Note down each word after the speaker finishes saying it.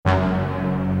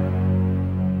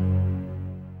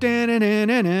Bum,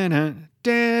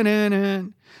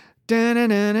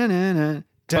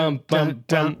 bum,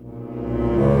 bum.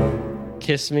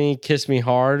 Kiss me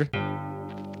hard.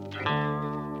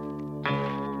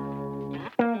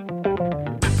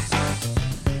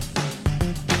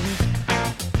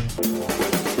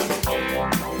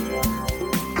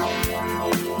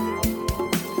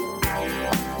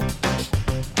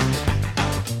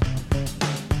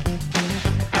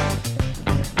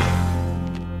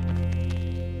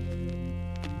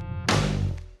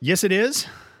 Yes, it is.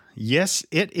 Yes,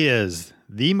 it is.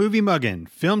 The Movie Muggin,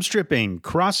 film stripping,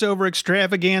 crossover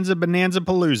extravaganza bonanza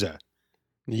palooza.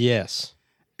 Yes.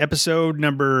 Episode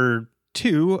number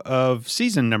 2 of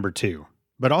season number 2,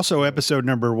 but also episode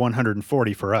number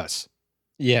 140 for us.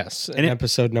 Yes. And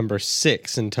episode number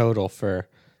 6 in total for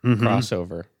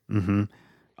crossover. Mm-hmm.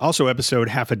 Also episode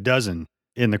half a dozen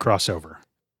in the crossover.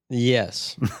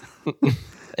 Yes.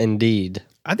 Indeed.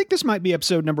 I think this might be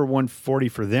episode number 140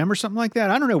 for them or something like that.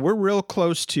 I don't know. We're real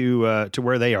close to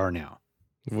where they are now.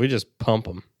 We just pump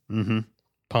them. Mm-hmm.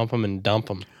 Pump them and dump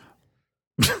them.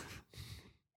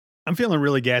 I'm feeling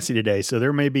really gassy today, so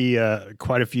there may be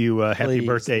quite a few happy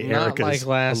birthday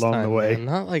Ericas along the way. Man.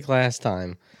 Not like last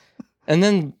time. And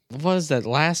then, what was that,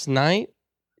 last night?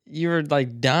 You were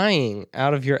like dying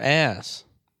out of your ass.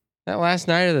 That last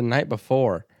night or the night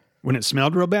before? When it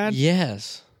smelled real bad?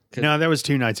 Yes. No, that was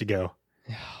 2 nights ago.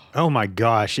 Oh my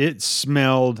gosh, it's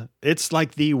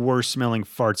like the worst smelling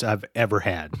farts I've ever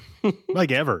had.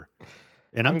 Like ever.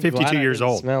 And I'm 52 years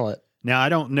old. Smell it. Now, I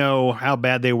don't know how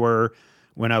bad they were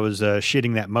when I was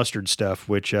shitting that mustard stuff,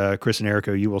 which Chris and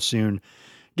Erica, you will soon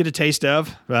get a taste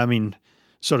of. I mean,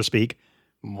 so to speak.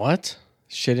 What?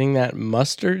 Shitting that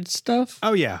mustard stuff?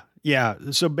 Oh, yeah. Yeah.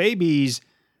 So babies,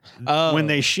 when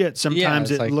they shit, sometimes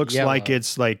it looks like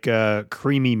it's like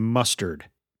creamy mustard.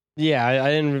 Yeah, I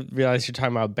didn't realize you're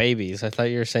talking about babies. I thought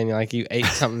you were saying like you ate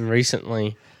something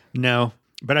recently. No,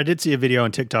 but I did see a video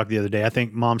on TikTok the other day. I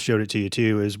think Mom showed it to you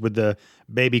too, is with the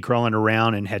baby crawling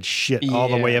around and had shit all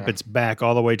the way up its back,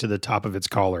 all the way to the top of its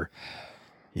collar.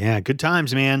 Yeah, good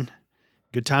times, man.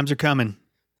 Good times are coming.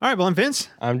 All right, well, I'm Vince.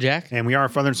 I'm Jack. And we are a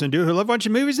father and son duo who love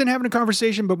watching movies and having a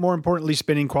conversation, but more importantly,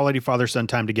 spending quality father-son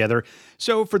time together.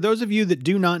 So for those of you that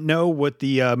do not know what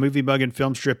the Movie Muggin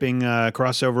film stripping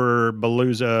crossover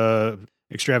palooza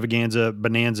extravaganza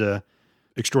bonanza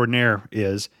extraordinaire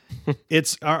is,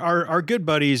 it's our good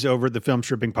buddies over at the Film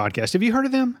Stripping Podcast. Have you heard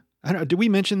of them? I don't know, did we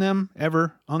mention them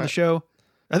ever on the show?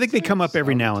 I think they come up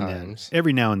every now and then.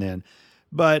 Every now and then.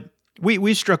 But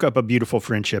we struck up a beautiful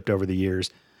friendship over the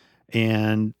years.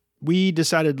 And we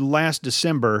decided last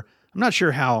December, I'm not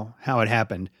sure how it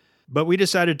happened, but we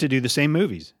decided to do the same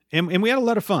movies. And we had a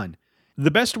lot of fun.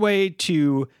 The best way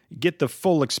to get the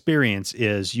full experience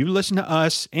is you listen to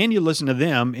us and you listen to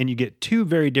them and you get 2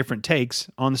 very different takes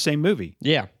on the same movie.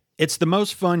 Yeah. It's the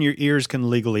most fun your ears can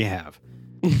legally have.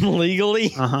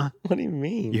 Legally? Uh-huh. What do you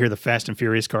mean? You hear the Fast and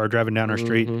Furious car driving down our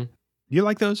street. Do you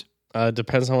like those?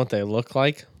 Depends on what they look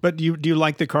like. But do you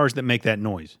like the cars that make that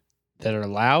noise? That are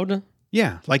loud?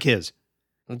 Yeah, like his.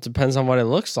 It depends on what it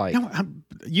looks like. No,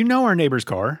 you know our neighbor's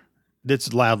car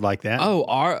that's loud like that.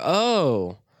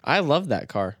 Oh, I love that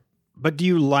car. But do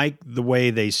you like the way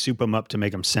they soup them up to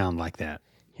make them sound like that?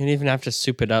 You don't even have to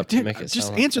soup it up to make it sound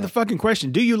just like answer that. the fucking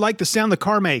question. Do you like the sound the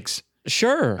car makes?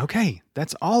 Sure. Okay,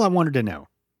 that's all I wanted to know.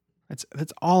 That's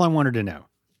all I wanted to know.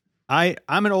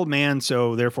 I'm an old man,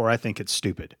 so therefore I think it's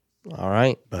stupid. All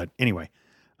right. But anyway,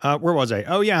 where was I?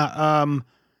 Oh, yeah.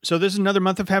 So this is another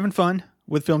month of having fun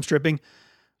with film stripping.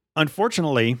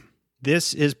 Unfortunately,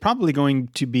 this is probably going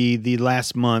to be the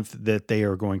last month that they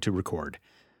are going to record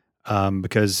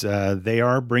because they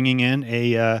are bringing in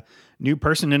a new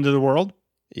person into the world.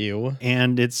 Ew.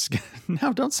 And it's,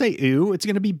 no, don't say ew. It's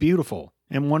going to be beautiful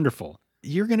and wonderful.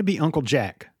 You're going to be Uncle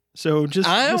Jack. So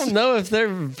I don't know if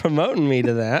they're promoting me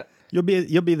to that. You'll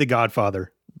be the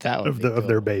godfather of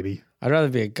their baby. I'd rather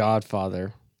be a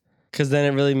godfather because then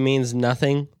it really means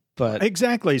nothing. But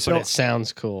exactly. So it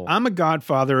sounds cool. I'm a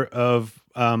godfather of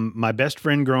my best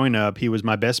friend growing up. He was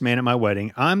my best man at my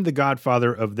wedding. I'm the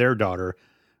godfather of their daughter,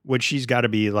 which she's got to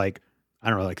be like, I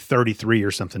don't know, like 33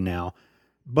 or something now.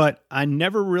 But I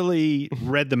never really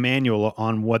read the manual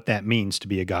on what that means to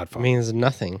be a godfather. It means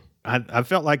nothing. I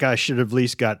felt like I should have at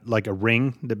least got like a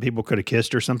ring that people could have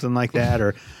kissed or something like that.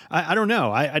 Or I don't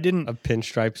know. I didn't. A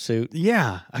pinstripe suit.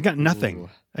 Yeah. I got nothing.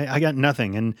 I got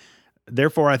nothing. And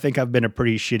therefore, I think I've been a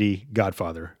pretty shitty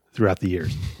godfather throughout the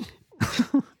years.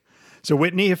 So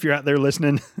Whitney, if you're out there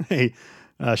listening, hey,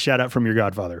 shout out from your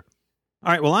godfather.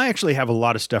 All right. Well, I actually have a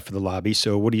lot of stuff for the lobby.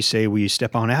 So what do you say we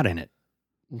step on out in it?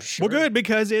 Sure. Well, good,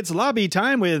 because it's lobby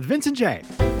time with Vince and Jack.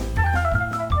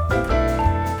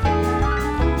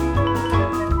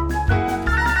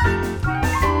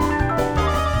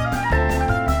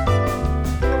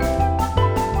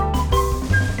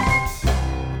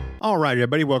 right,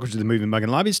 everybody, welcome to the Movie Mug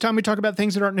and Lobby. It's time we talk about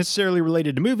things that aren't necessarily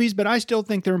related to movies, but I still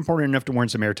think they're important enough to warrant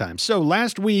some airtime. So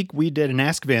last week, we did an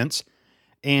Ask Vince,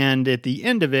 and at the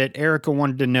end of it, Erica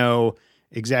wanted to know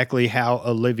exactly how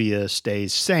Olivia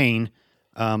stays sane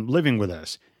living with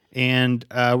us. And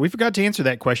we forgot to answer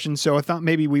that question, so I thought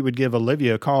maybe we would give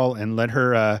Olivia a call and let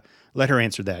her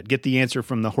answer that. Get the answer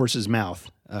from the horse's mouth,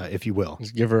 if you will.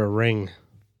 Just give her a ring.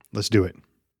 Let's do it.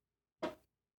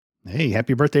 Hey,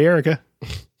 happy birthday, Erica.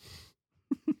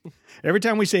 Every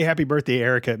time we say happy birthday,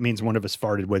 Erica, it means one of us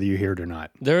farted, whether you hear it or not.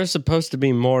 There was supposed to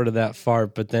be more to that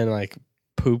fart, but then like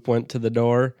poop went to the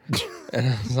door. And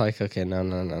I was like, okay,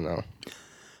 no.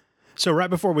 So right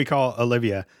before we call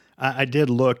Olivia, I did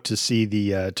look to see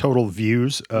the total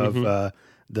views of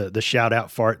the shout out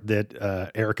fart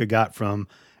that Erica got from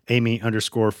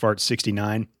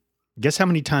Amy_fart69. Guess how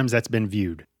many times that's been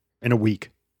viewed in a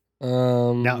week?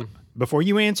 Now, before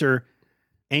you answer,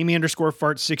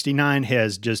 Amy_fart69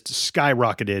 has just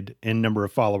skyrocketed in number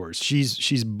of followers.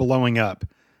 She's blowing up,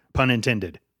 pun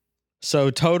intended. So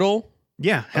total?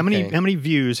 Yeah. How many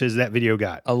views has that video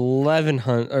got?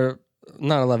 1,100 or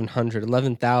not 1,100,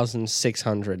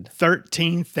 11,600.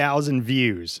 13,000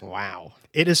 views. Wow.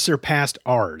 It has surpassed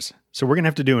ours. So we're going to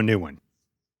have to do a new one.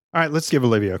 All right, let's give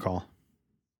Olivia a call.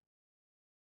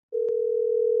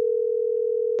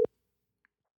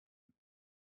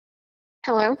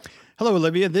 Hello. Hello,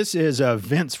 Olivia. This is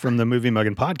Vince from the Movie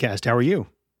Muggin Podcast. How are you?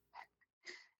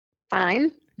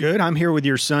 Fine. Good. I'm here with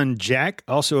your son, Jack,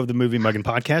 also of the Movie Muggin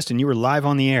Podcast, and you were live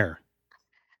on the air.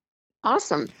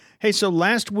 Awesome. Hey, so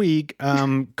last week,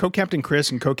 Co-Captain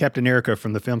Chris and Co-Captain Erica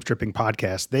from the Film Stripping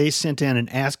Podcast, they sent in an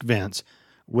Ask Vince,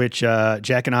 which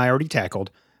Jack and I already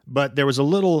tackled, but there was a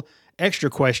little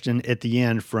extra question at the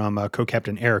end from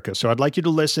Co-Captain Erica. So I'd like you to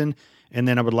listen, and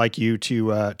then I would like you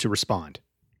to respond.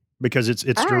 Because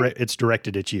it's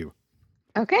directed at you.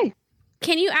 Okay.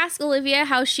 Can you ask Olivia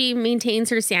how she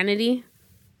maintains her sanity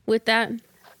with that?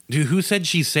 Dude, who said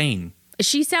she's sane?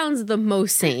 She sounds the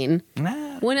most sane.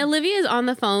 Nah. When Olivia is on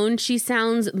the phone, she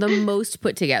sounds the most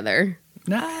put together.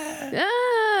 I'm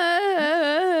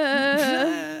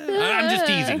just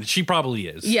teasing. She probably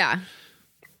is. Yeah.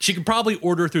 She could probably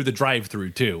order through the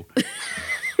drive-thru too.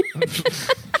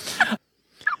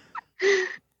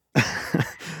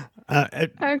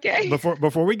 Okay.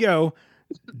 Before we go,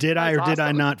 did I or did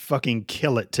I not fucking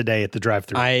kill it today at the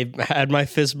drive-thru? I had my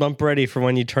fist bump ready for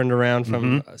when you turned around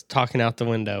from talking out the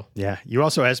window. Yeah. You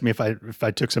also asked me if I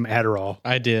took some Adderall.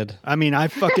 I did. I mean,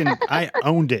 I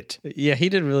owned it. Yeah, he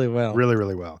did really well. Really,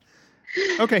 really well.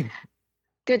 Okay.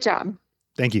 Good job.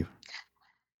 Thank you.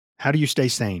 How do you stay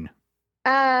sane?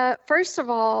 First of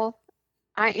all,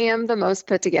 I am the most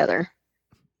put together.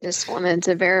 Just wanted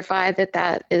to verify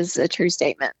that is a true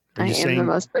statement. I am the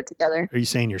most put together. Are you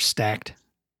saying you're stacked?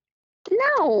 No.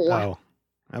 Oh.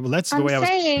 Well, that's the way I was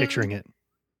picturing it.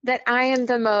 That I am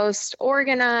the most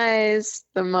organized,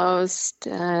 the most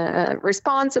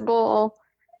responsible,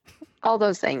 all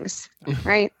those things,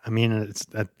 right? I mean,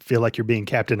 I feel like you're being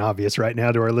Captain Obvious right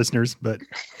now to our listeners, but...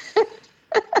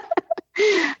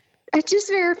 It's just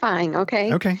verifying,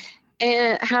 okay? Okay.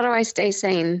 And how do I stay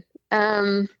sane?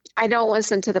 I don't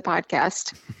listen to the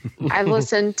podcast. I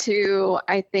listened to,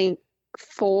 I think,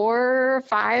 4 or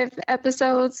 5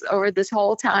 episodes over this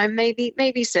whole time,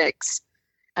 maybe 6.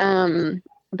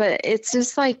 But it's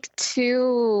just like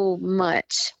too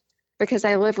much because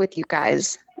I live with you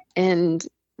guys. And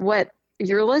what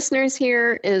your listeners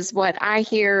hear is what I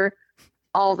hear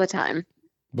all the time.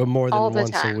 But more than all the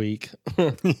once time. a week.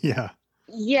 Yeah.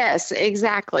 Yes,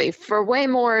 exactly. For way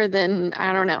more than,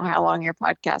 I don't know how long your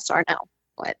podcasts are now.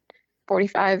 What,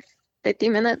 45, 50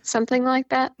 minutes, something like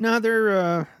that? No,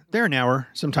 they're an hour,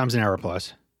 sometimes an hour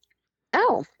plus.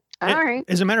 Oh, all right.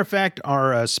 As a matter of fact,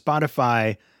 our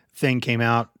Spotify thing came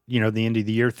out, the end of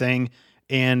the year thing,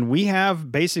 and we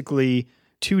have basically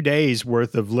 2 days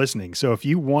worth of listening. So if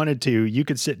you wanted to, you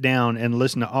could sit down and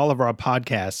listen to all of our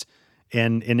podcasts,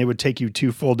 and it would take you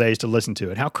 2 full days to listen to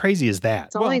it. How crazy is that?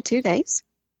 It's only 2 days.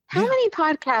 How many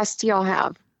podcasts do y'all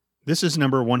have? This is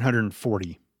number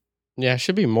 140. Yeah, it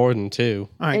should be more than 2.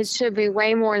 All right. It should be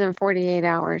way more than 48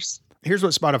 hours. Here's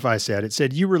what Spotify said. It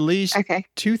said you released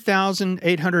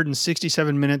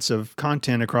 2,867 minutes of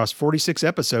content across 46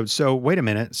 episodes. So wait a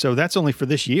minute. So that's only for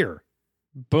this year.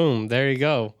 Boom. There you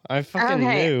go. I fucking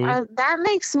knew. That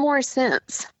makes more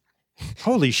sense.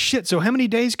 Holy shit. So how many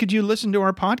days could you listen to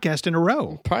our podcast in a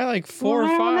row? Probably like 4 or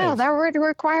 5. I don't know. That would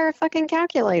require a fucking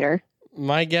calculator.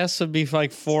 My guess would be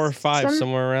like 4 or 5,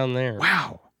 somewhere around there.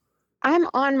 Wow. I'm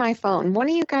on my phone. One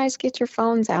of you guys get your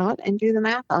phones out and do the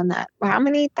math on that. How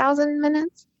many thousand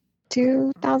minutes?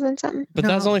 2,000 something? But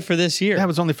that's only for this year. That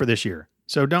was only for this year.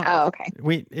 So don't. Oh, okay.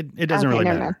 It doesn't Okay, really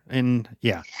never matter. And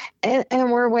yeah.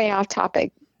 And we're way off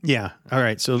topic. Yeah. All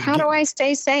right. So How do I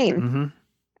stay sane? Mm-hmm.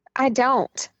 I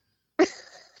don't.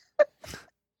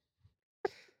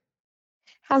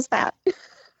 How's that?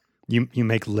 You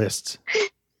make lists.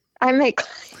 I make.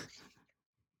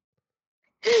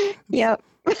 Yep.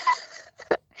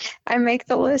 I make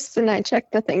the lists and I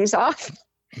check the things off.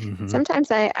 Mhm.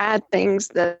 Sometimes I add things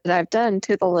that I've done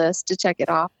to the list to check it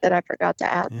off that I forgot to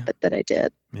add, Yeah. but that I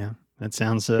did. Yeah. That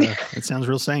sounds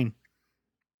real sane.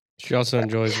 She also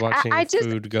enjoys watching I just-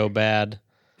 food go bad.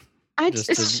 I Just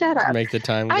just to shut up. make the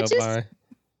time I go just- by.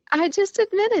 I just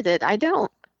admitted it. I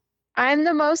don't. I'm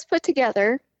the most put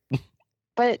together.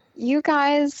 But you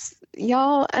guys,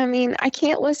 y'all, I mean, I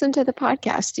can't listen to the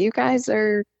podcast. You guys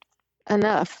are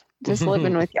enough. Just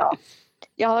living with y'all.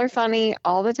 Y'all are funny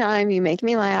all the time. You make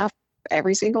me laugh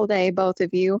every single day, both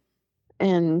of you.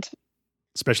 And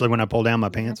Especially when I pull down my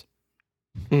pants.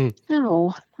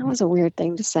 oh, that was a weird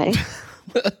thing to say.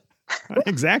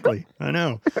 Exactly. I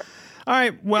know. All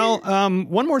right. Well,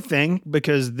 one more thing,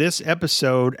 because this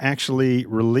episode actually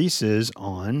releases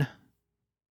on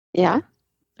Yeah.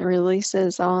 The release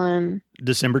is on.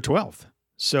 December 12th.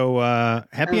 So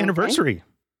happy Okay. anniversary.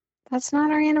 That's not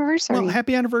our anniversary. Well,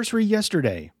 happy anniversary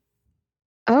yesterday.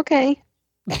 Okay.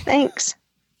 Thanks.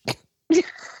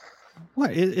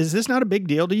 What is this not a big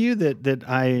deal to you that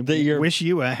I That you're- wish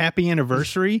you a happy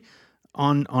anniversary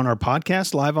on our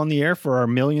podcast live on the air for our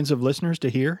millions of listeners to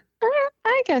hear?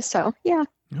 I guess so. Yeah.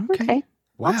 Okay.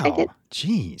 Wow. I'll take it.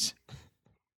 Jeez.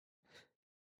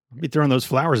 I'll be throwing those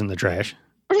flowers in the trash.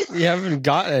 You haven't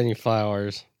got any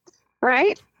flowers.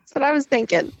 Right? That's what I was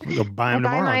thinking. We'll go buy I them buy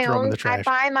tomorrow and my throw them in own. the trash. I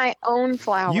buy my own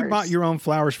flowers. You bought your own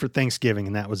flowers for Thanksgiving,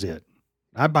 and that was it.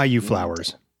 I buy you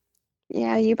flowers.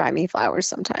 Yeah, you buy me flowers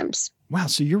sometimes. Wow,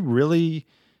 so you're really,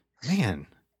 man.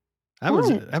 That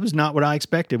What? was not what I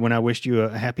expected when I wished you a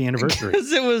happy anniversary.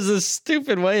 Because it was a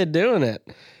stupid way of doing it.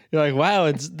 You're like,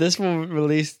 wow, this will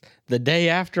release the day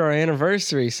after our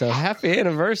anniversary. So happy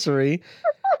anniversary.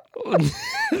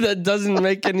 That doesn't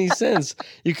make any sense.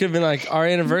 You could have been like, our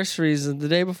anniversary is the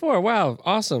day before. Wow,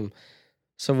 awesome.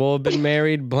 So we'll have been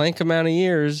married blank amount of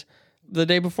years the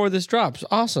day before this drops.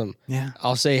 Awesome. Yeah.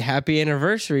 I'll say happy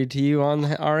anniversary to you on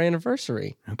our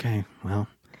anniversary. Okay. Well,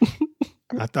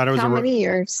 I thought it was How many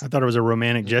years? I thought it was a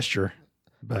romantic gesture,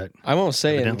 but I won't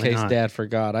say it in Evidently case not. Dad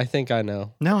forgot. I think I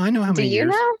know. no, I know how Do many you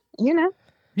years. know? You know?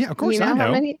 Yeah, of course you know I know.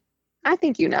 how many? I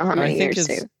think you know how many I think years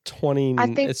it's too. 20. I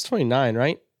think- It's 29,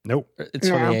 right? Nope. Or it's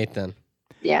No. 28 then.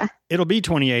 Yeah. It'll be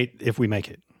 28 if we make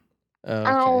it.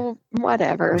 Okay. Oh,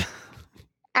 whatever.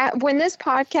 When this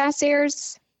podcast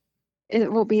airs,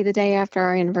 it will be the day after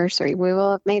our anniversary. We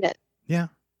will have made it.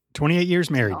 28 years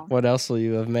married. So, What else will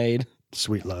you have made?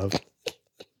 Sweet love.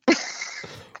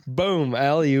 Boom,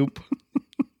 alley oop.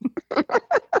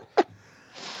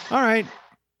 All right.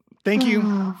 Thank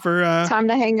you for time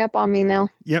to hang up on me now.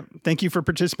 yep, thank you for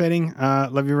participating.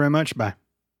 Love you very much. Bye.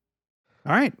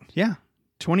 All right. Yeah.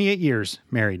 28 years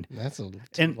married. That's too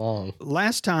And- long.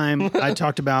 Last time I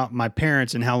talked about my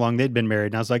parents and how long they'd been married,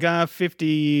 and I was like,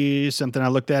 50 something. I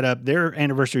looked that up. Their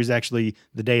anniversary is actually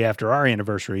the day after our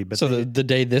anniversary. But So the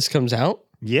day this comes out?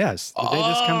 yes, the day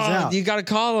this comes out. You got to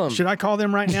call them. Should I call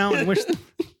them right now and wish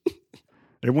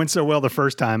it went so well the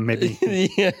first time, maybe?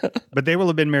 Yeah. But they will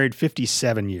have been married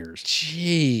 57 years.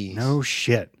 Jeez. No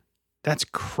shit. That's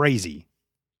crazy.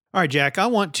 All right, Jack, I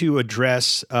want to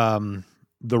address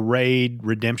the Raid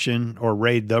Redemption or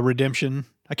Raid the Redemption.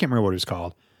 I can't remember what it was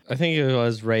called. I think it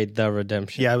was Raid the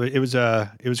Redemption. Yeah, it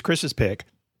was Chris's pick.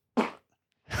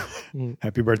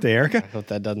 Happy birthday, Erica. I hope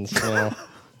that doesn't smell.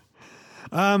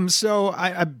 So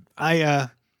I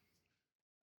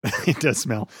it does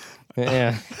smell.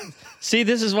 Yeah. See,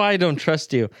 this is why I don't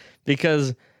trust you,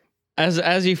 because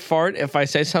as you fart, if I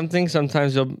say something,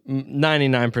 sometimes you'll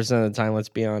 99% of the time, let's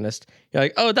be honest, you're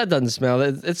like, oh, that doesn't smell.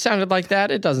 It sounded like that.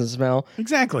 It doesn't smell.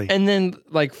 Exactly. And then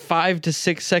like 5 to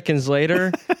 6 seconds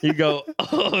later, you go,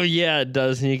 oh yeah, it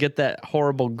does. And you get that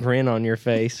horrible grin on your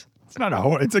face. It's not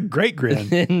it's a great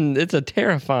grin. And it's a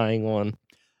terrifying one.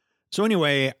 So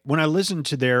anyway, when I listened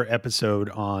to their episode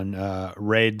on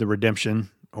Raid the Redemption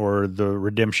or the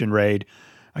Redemption Raid,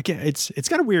 it's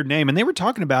got a weird name, and they were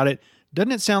talking about it.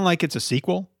 Doesn't it sound like it's a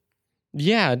sequel?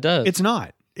 Yeah, it does. It's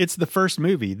not. It's the first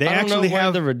movie. They I don't actually know where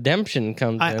have the redemption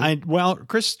comes in. well,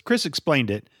 Chris explained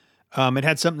it. It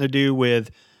had something to do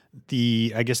with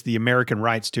the American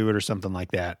rights to it or something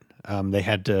like that. They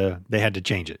had to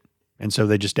change it, and so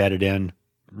they just added in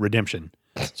redemption.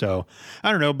 So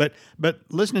I don't know, but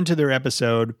listening to their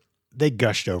episode, they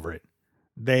gushed over it.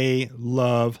 They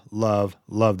love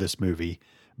this movie.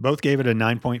 Both gave it a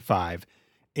 9.5.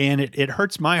 And it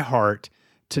hurts my heart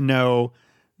to know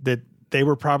that they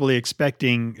were probably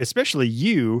expecting, especially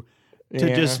you, to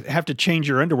Yeah. just have to change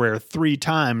your underwear 3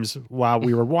 times while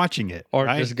we were watching it. Or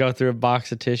right? just go through a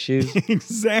box of tissues.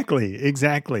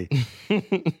 Exactly.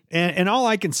 and all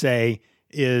I can say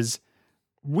is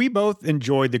we both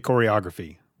enjoyed the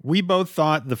choreography. We both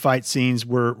thought the fight scenes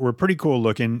were pretty cool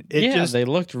looking. They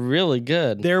looked really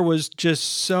good. There was just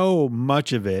so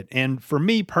much of it. And for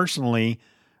me personally,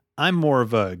 I'm more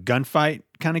of a gunfight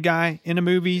kind of guy in the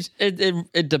movies.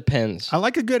 It depends. I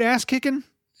like a good ass kicking.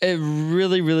 It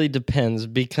really, really depends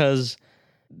because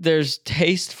there's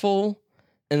tasteful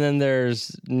and then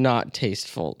there's not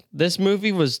tasteful. This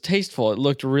movie was tasteful. It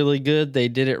looked really good. They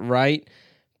did it right,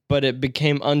 but it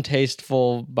became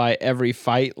untasteful by every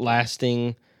fight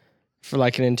lasting for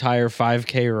like an entire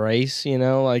 5K race, you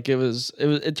know? Like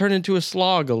it turned into a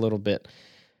slog a little bit.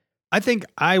 I think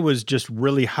I was just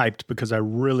really hyped because I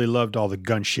really loved all the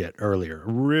gun shit earlier.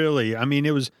 Really. I mean,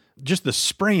 it was just the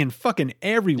spraying fucking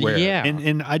everywhere. Yeah.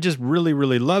 And I just really,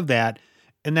 really love that.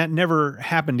 And that never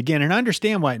happened again. And I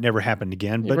understand why it never happened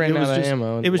again. He But ran it was out of just,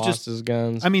 ammo and it was lost just his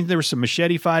guns. I mean, there was some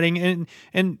machete fighting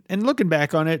and looking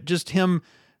back on it, just him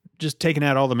just taking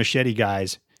out all the machete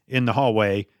guys in the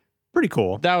hallway. Pretty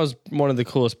cool. That was one of the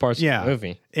coolest parts Yeah. of the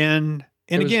movie. And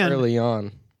It was again, early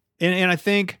on. and I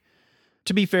think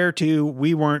to be fair too,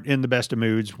 we weren't in the best of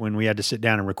moods when we had to sit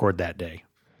down and record that day.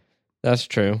 That's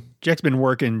true. Jack's been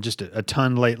working just a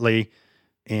ton lately.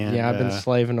 And Yeah, I've been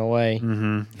slaving away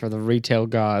mhm. for the retail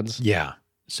gods. Yeah.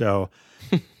 So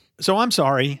I'm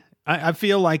sorry. I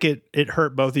feel like it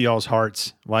hurt both of y'all's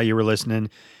hearts while you were listening.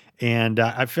 And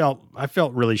I felt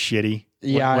really shitty.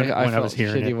 Yeah, when I I felt was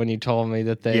hearing shitty it. when you told me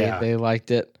that they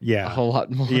liked it Yeah. a whole lot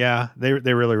more. Yeah, they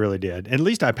really, really did. At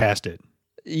least I passed it.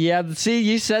 Yeah, see,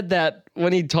 you said that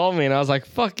when he told me, and I was like,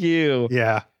 fuck you.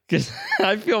 Yeah. Because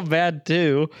I feel bad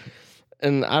too.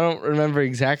 And I don't remember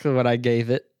exactly what I gave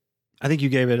it. I think you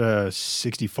gave it a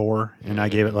 64 and I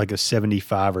gave it like a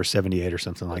 75 or 78 or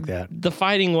something like that. The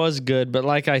fighting was good, but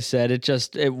like I said,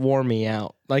 it wore me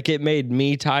out. Like it made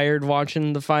me tired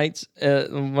watching the fights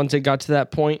once it got to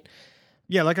that point.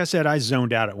 Yeah, like I said, I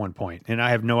zoned out at one point and I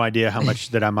have no idea how much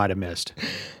that I might have missed.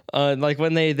 Like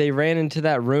when they ran into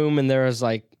that room and there was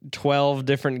like 12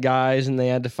 different guys and they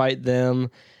had to fight them.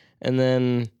 And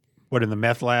then What, in the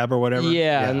meth lab or whatever?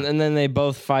 yeah. And then they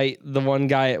both fight the one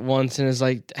guy at once, and it's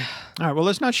like, All right, well,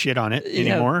 let's not shit on it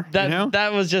yeah, anymore. That you know?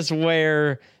 that was just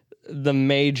where the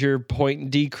major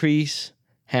point decrease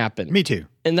happened. Me too.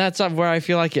 And that's where I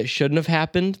feel like it shouldn't have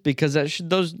happened, because that should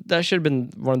have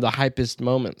been one of the hypest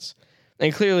moments.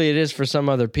 And clearly it is for some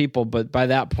other people, but by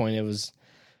that point it was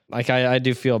like I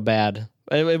do feel bad.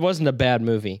 It wasn't a bad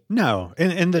movie. No,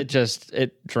 and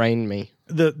It drained me.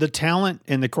 the talent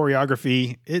and the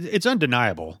choreography, it's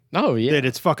undeniable Oh yeah. that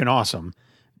it's fucking awesome.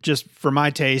 Just for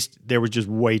my taste, there was just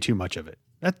way too much of it.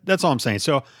 That's all I'm saying.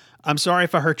 So I'm sorry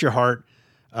if I hurt your heart.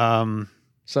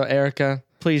 So Erica,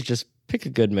 please just pick a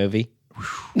good movie.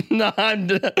 No,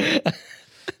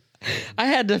 I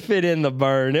had to fit in the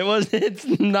burn. It's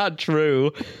not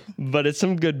true, but it's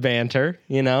some good banter,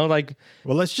 you know, like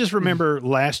Well, let's just remember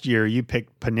last year you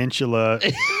picked Peninsula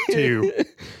 2.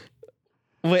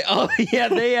 wait, oh yeah,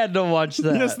 they had to watch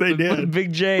that. Yes, they did. With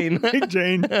Big Jane. Big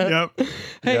Jane. Yep.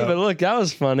 Hey, Yep. but look, that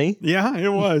was funny. Yeah, it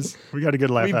was. We got a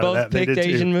good laugh We out of both that. They picked did too.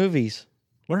 Asian movies.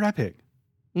 What did I pick?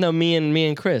 No, me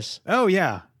and Chris. Oh,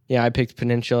 yeah. Yeah, I picked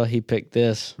Peninsula. He picked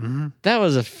this. Mm-hmm. That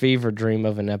was a fever dream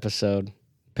of an episode.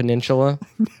 Peninsula.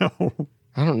 No.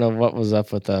 I don't know what was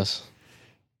up with us.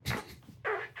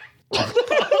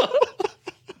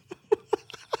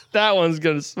 That one's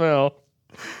gonna smell.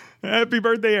 Happy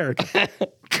birthday, Eric.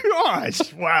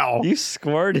 Gosh. Wow. You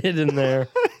squirted in there.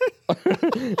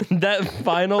 That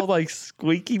final like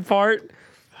squeaky part,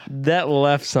 that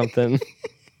left something.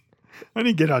 I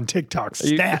need to get on TikTok.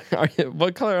 You- Stat.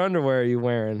 what color underwear are you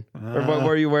wearing? Or what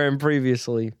were you wearing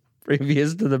previously?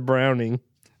 Previous to the browning.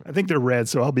 I think they're red,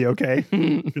 so I'll be okay.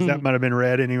 Because that might have been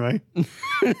red anyway.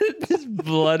 Just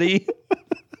bloody.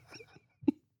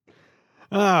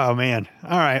 Oh, man.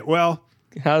 All right. Well,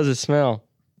 How does it smell?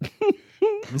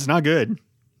 it's not good.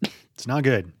 It's not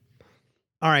good.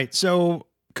 All right. So,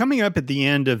 coming up at the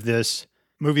end of this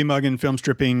movie mugging, film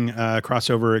stripping,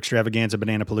 crossover extravaganza,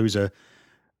 Banana Palooza,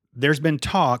 there's been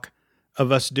talk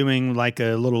of us doing like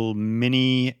a little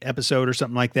mini episode or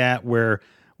something like that where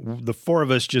the four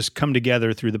of us just come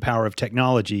together through the power of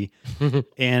technology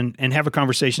and have a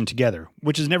conversation together,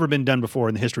 which has never been done before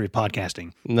in the history of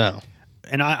podcasting. No.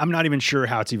 And I'm not even sure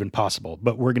how it's even possible,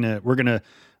 but we're gonna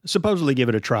supposedly give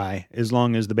it a try as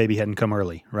long as the baby hadn't come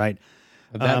early, right?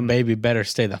 That baby better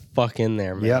stay the fuck in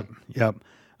there, man. Yep.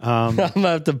 I'm gonna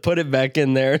have to put it back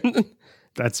in there.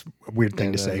 That's a weird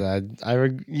thing to say.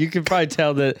 You could probably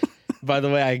tell that by the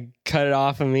way I cut it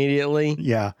off immediately.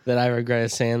 Yeah. That I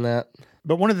regret saying that.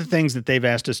 But one of the things that they've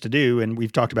asked us to do, and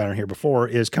we've talked about it here before,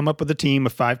 is come up with a team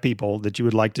of 5 people that you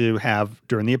would like to have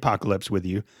during the apocalypse with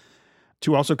you.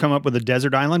 To also come up with a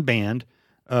desert island band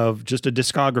of just a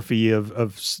discography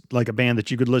of like a band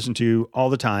that you could listen to all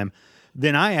the time.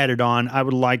 Then I added on, I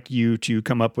would like you to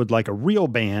come up with like a real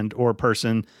band or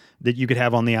person that you could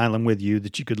have on the island with you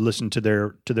that you could listen to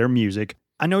their music.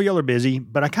 I know y'all are busy,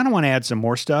 but I kind of want to add some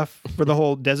more stuff for the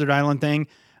whole desert island thing.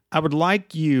 I would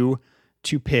like you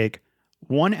to pick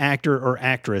one actor or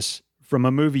actress from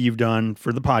a movie you've done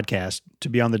for the podcast to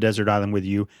be on the desert island with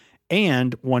you,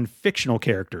 and one fictional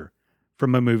character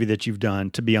from a movie that you've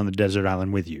done to be on the desert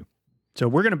island with you. So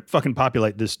we're going to fucking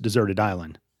populate this deserted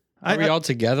island. Are we all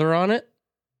together on it?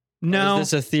 No. Or is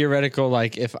this a theoretical,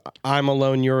 like if I'm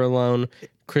alone, you're alone,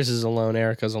 Chris is alone,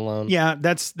 Erica's alone? Yeah,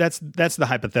 that's the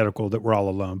hypothetical that we're all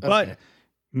alone. But Okay.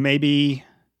 maybe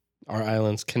Our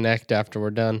islands connect after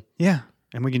we're done. yeah,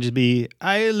 and we can just be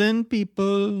island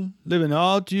people living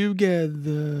all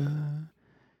together.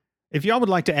 If y'all would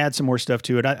like to add some more stuff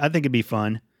to it, I think it'd be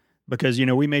fun because,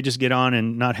 we may just get on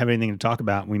and not have anything to talk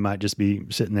about. We might just be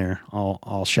sitting there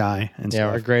all shy and Yeah,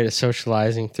 stuff. we're great at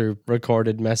socializing through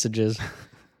recorded messages.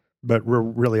 But we're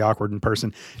really awkward in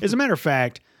person. As a matter of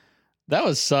fact, That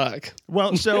would suck.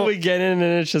 well, so we get in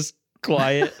and it's just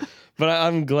quiet. But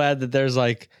I'm glad that there's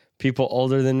like people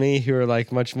older than me who are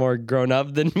like much more grown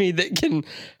up than me that can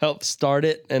help start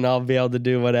it, and I'll be able to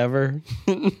do whatever.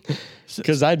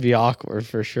 Because I'd be awkward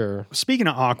for sure. speaking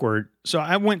of awkward, so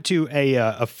I went to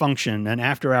a function, an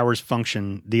after hours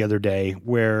function the other day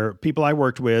where people I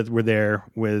worked with were there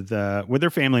with their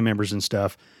family members and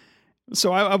stuff.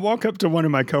 So I walk up to one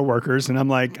of my coworkers and I'm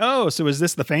like, "Oh, so is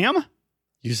this the fam?"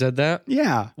 You said that?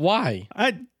 Yeah. Why?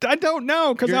 I don't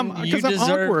know because I'm You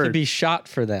deserve awkward. to be shot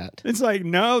for that. It's like,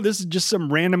 no, this is just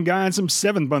some random guy and some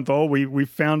 7-month-old we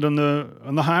found on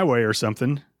the highway or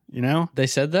something. They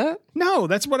said that? No,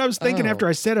 that's what I was thinking Oh. after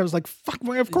I said it. I was like, fuck,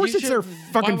 well, of course You it's their should-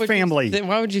 fucking why would you family.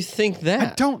 why would you think I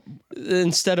that? don't.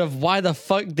 Instead of why the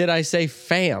fuck did I say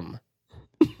fam?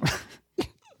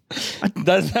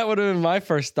 That would have been my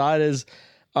first thought is,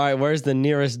 all right, where's the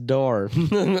nearest door?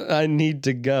 I need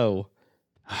to go.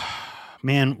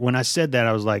 Man, when I said that,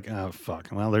 I was like, oh, fuck.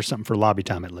 Well, there's something for lobby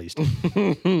time at least.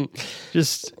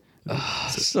 Just,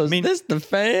 So is this the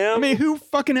fam? I mean, who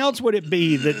fucking else would it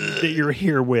be that you're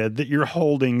here with, that you're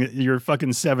holding your fucking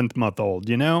 7th-month-old,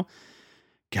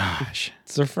 Gosh.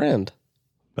 It's a friend.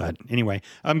 But anyway,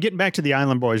 I'm getting back to the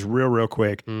Island Boys real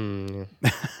quick.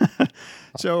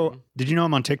 So, did you know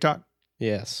I'm on TikTok?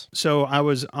 Yes. So I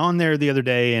was on there the other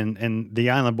day and the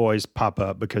Island Boys pop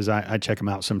up because I check them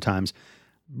out sometimes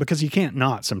because you can't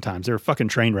not sometimes. They're a fucking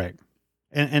train wreck.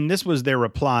 And this was their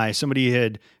reply. Somebody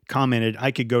had commented,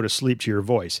 I could go to sleep to your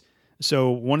voice. So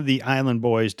one of the Island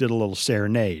Boys did a little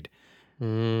serenade.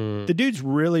 The dudes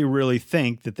really, really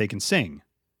think that they can sing.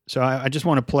 So I just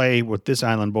want to play what this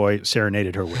Island Boy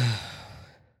serenaded her with.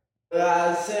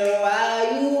 I said,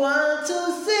 why you want to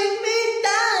sing me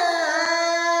down?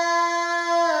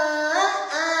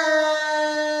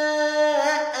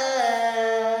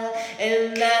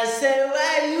 And I said,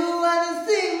 why you want to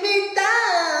sing me down?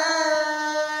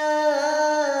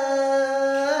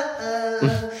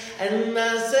 And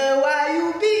I said, why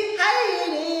you be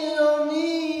hating on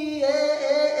me?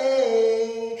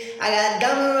 I got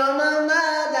diamond around my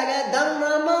mouth, I got diamond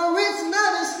around my wrist, and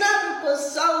I've been snapping for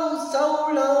so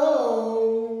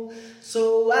long. So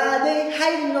why they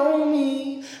hating on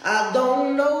me? I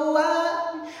don't know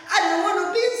why. I just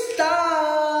wanna be a star.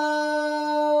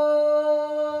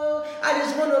 I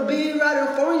just wanna be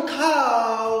riding foreign cars.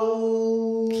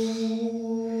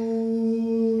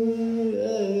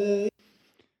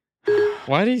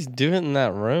 Why did he do it in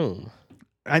that room?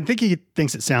 I think he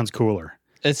thinks it sounds cooler.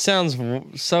 It sounds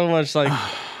so much like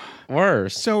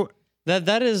worse. So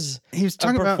That is he was a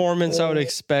talking about... performance I would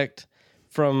expect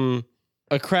from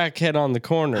a crackhead on the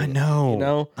corner. I know. You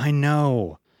know? I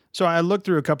know. So I looked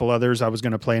through a couple others. I was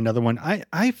going to play another one.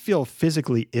 I feel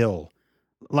physically ill.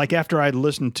 Like after I'd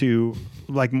listened to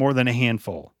like more than a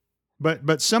handful.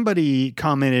 But somebody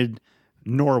commented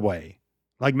Norway.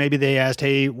 Like maybe they asked,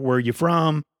 hey, where are you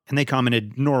from? And they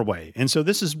commented Norway. And so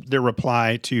this is their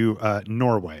reply to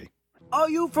Norway. Are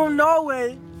you from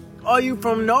Norway? Are you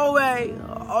from Norway?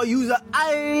 Are you the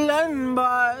island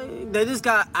boy? They just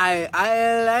got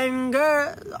island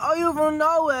girl. Are you from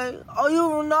Norway? Are you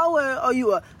from Norway? Are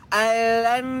you a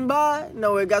island boy?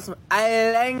 No, we got some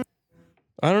island.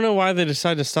 I don't know why they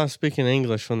decide to stop speaking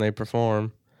English when they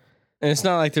perform. And it's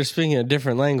not like they're speaking a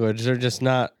different language. They're just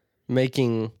not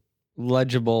making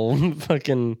legible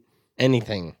fucking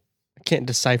anything. I can't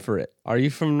decipher it. Are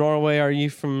you from Norway? Are you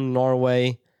from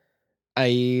Norway?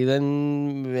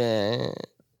 Island.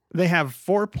 They have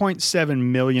 4.7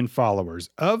 million followers.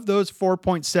 Of those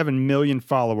 4.7 million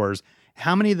followers,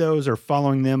 how many of those are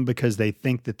following them because they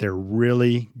think that they're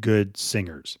really good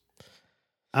singers?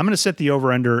 I'm going to set the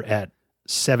over-under at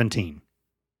 17.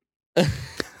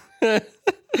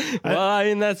 Well, I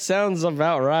mean, that sounds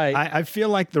about right. I feel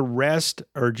like the rest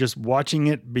are just watching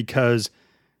it because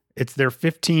it's their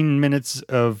 15 minutes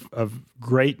of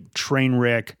great train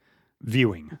wreck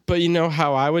viewing. But you know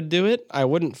how I would do it? I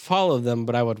wouldn't follow them,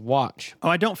 but I would watch. Oh,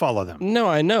 I don't follow them. No,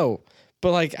 I know.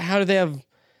 But like, how do they have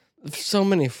so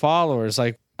many followers?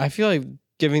 Like, I feel like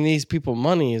giving these people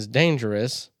money is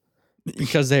dangerous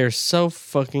because they are so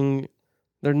fucking,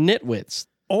 they're nitwits.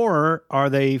 Or are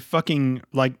they fucking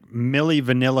like Milli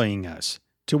Vanillaing us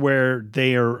to where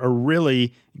they are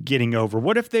really getting over?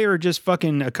 What if they are just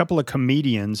fucking a couple of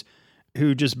comedians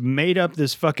who just made up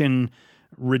this fucking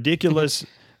ridiculous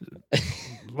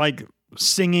like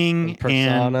singing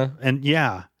persona. and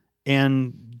yeah,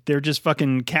 and they're just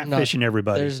fucking catfishing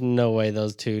everybody. There's no way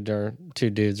those two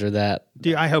dudes are that.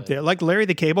 Dude, I hope that, like Larry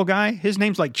the Cable Guy, his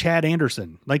name's like Chad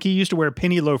Anderson. Like he used to wear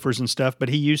penny loafers and stuff, but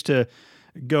he used to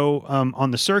go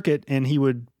on the circuit and he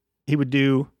would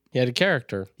do. He had a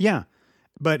character. Yeah.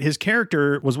 But his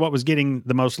character was what was getting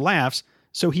the most laughs.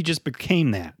 So he just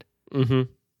became that.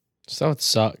 Mm-hmm. So it'd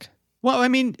suck. Well, I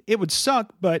mean, it would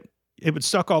suck, but it would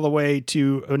suck all the way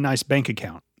to a nice bank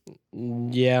account.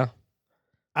 Yeah.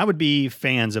 I would be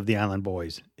fans of the Island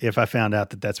Boys if I found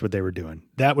out that that's what they were doing.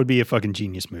 That would be a fucking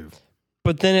genius move.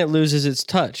 But then it loses its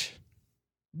touch.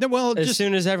 Well, As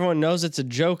soon as everyone knows it's a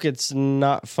joke, it's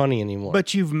not funny anymore.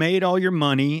 But you've made all your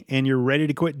money and you're ready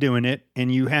to quit doing it,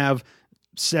 and you have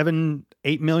 $7-8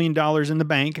 million in the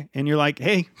bank, and you're like,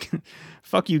 hey,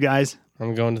 fuck you guys.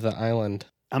 I'm going to the island.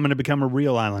 I'm going to become a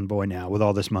real Island Boy now with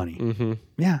all this money. Mm-hmm.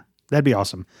 Yeah, that'd be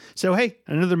awesome. So, hey,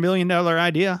 another $1 million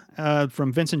idea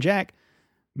from Vincent Jack.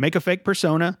 Make a fake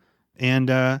persona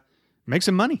and make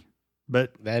some money.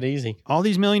 But that easy. All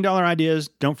these $1 million ideas,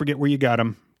 don't forget where you got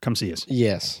them. Come see us.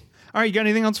 Yes. All right, you got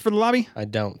anything else for the lobby? I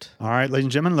don't. All right, ladies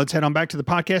and gentlemen, let's head on back to the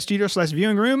podcast studio /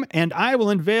 viewing room, and I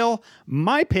will unveil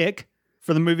my pick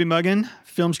for the Movie Muggin'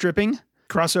 film stripping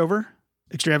crossover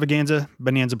extravaganza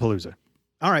Bonanza Palooza.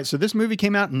 All right, so this movie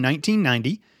came out in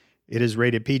 1990. It is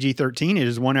rated PG-13. It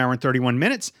is 1 hour and 31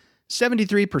 minutes,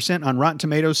 73% on Rotten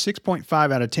Tomatoes,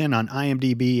 6.5 out of 10 on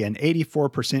IMDb, and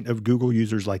 84% of Google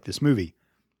users like this movie.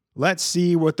 Let's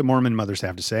see what the Mormon mothers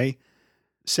have to say.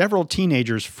 Several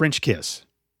teenagers French kiss.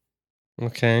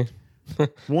 Okay.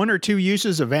 1 or 2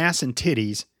 uses of ass and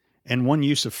titties, and 1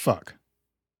 use of fuck.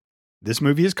 This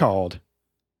movie is called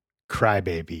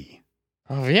Crybaby.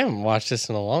 Oh, we haven't watched this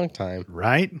in a long time.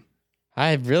 Right?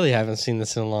 I really haven't seen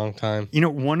this in a long time. You know,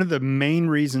 one of the main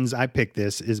reasons I picked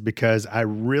this is because I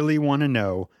really want to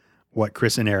know what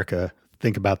Chris and Erica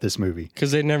think about this movie.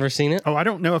 Because they've never seen it? Oh, I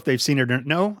don't know if they've seen it or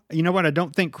no. You know what? I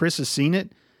don't think Chris has seen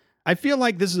it. I feel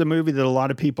like this is a movie that a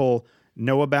lot of people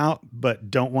know about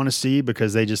but don't want to see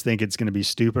because they just think it's going to be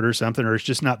stupid or something, or it's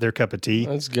just not their cup of tea.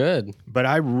 That's good. But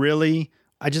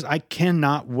I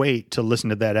cannot wait to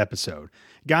listen to that episode.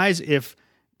 Guys, if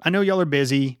I know y'all are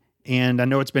busy and I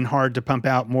know it's been hard to pump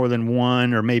out more than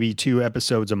 1 or maybe 2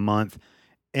 episodes a month.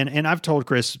 And I've told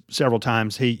Chris several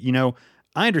times, hey, you know,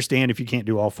 I understand if you can't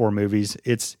do all 4 movies.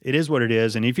 It is what it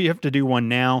is. And if you have to do one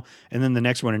now and then the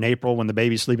next one in April when the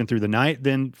baby's sleeping through the night,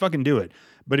 then fucking do it.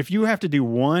 But if you have to do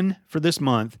one for this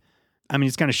month, I mean,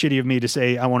 it's kind of shitty of me to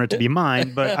say I want it to be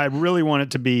mine, but I really want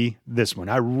it to be this one.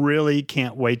 I really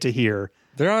can't wait to hear.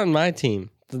 They're on my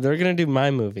team. They're going to do my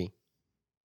movie.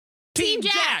 Team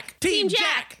Jack! Team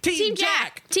Jack! Team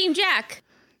Jack! Team Jack!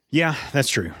 Yeah, that's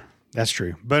true. That's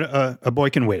true. But a boy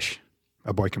can wish.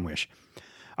 A boy can wish.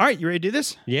 All right, you ready to do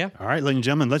this? Yeah. All right, ladies and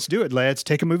gentlemen, let's do it. Let's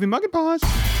take a movie mug and pause.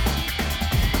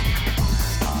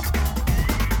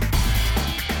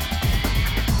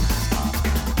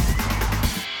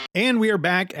 And we are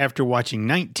back after watching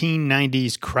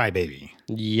 1990's Crybaby.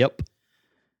 Yep.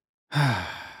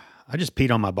 I just peed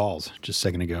on my balls just a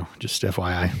second ago. Just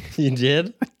FYI. You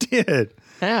did? I did.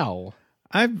 How?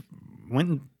 I went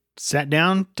and sat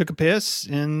down, took a piss,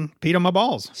 and peed on my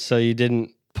balls. So you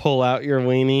didn't pull out your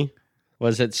weenie?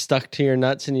 Was it stuck to your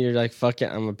nuts and you're like, fuck it,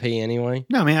 I'm going to pee anyway?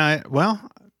 No, I mean,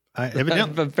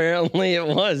 evidently. Apparently it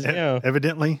was, yeah.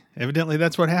 Evidently,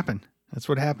 that's what happened. That's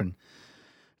what happened.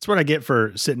 That's what I get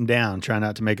for sitting down, trying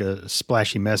not to make a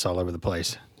splashy mess all over the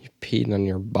place. You peed on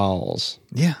your balls.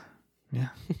 Yeah. Yeah.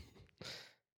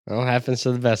 Well, happens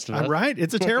to the best of us. Right?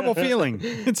 It's a terrible feeling.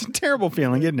 It's a terrible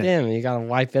feeling, isn't it? Damn, you got to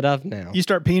wipe it up now. You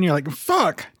start peeing, you're like,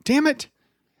 fuck, damn it.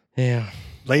 Yeah.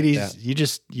 Ladies, Yeah.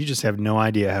 you just have no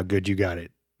idea how good you got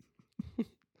it.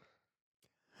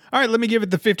 All right, let me give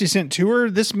it the 50 Cent tour.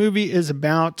 This movie is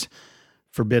about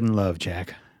forbidden love,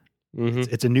 Jack.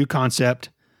 Mm-hmm. It's a new concept.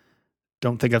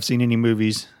 Don't think I've seen any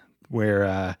movies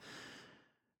where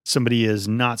somebody is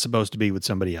not supposed to be with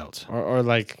somebody else. Or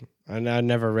like, I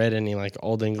never read any like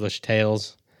old English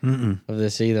tales Mm-mm. of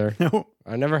this either. No.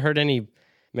 I never heard any,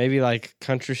 maybe like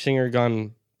country singer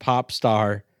gone pop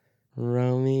star.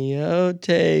 Romeo,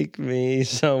 take me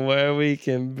somewhere we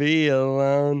can be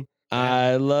alone.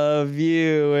 I love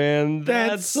you, and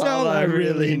that's all I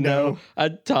really know. I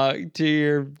talked to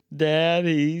your dad.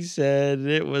 He said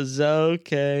it was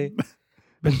okay.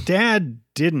 But Dad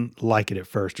didn't like it at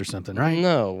first or something, right?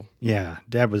 No. Yeah,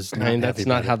 Dad was not I mean, happy that's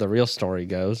not about how it. the real story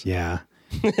goes. Yeah.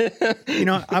 You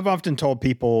know, I've often told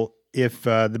people if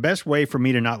the best way for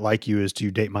me to not like you is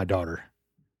to date my daughter.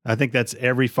 I think that's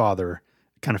every father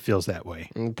kind of feels that way,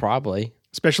 Probably.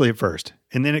 especially at first.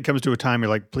 And then it comes to a time you're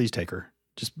like, please take her.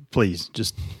 Just please,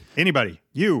 just anybody.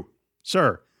 You,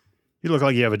 sir, you look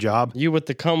like you have a job. You with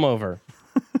the comb over.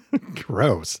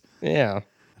 Gross. Yeah.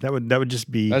 That would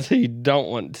just be. That's who you don't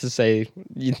want to say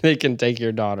they can take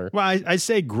your daughter. Well, I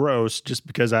say gross just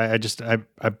because I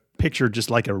picture just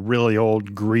like a really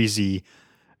old greasy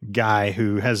guy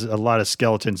who has a lot of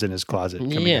skeletons in his closet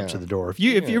coming Yeah. up to the door. If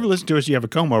you ever listen to us, you have a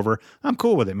comb over. I'm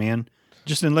cool with it, man.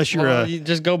 Just unless you're Well, you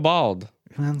just go bald.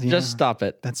 well, yeah, Just stop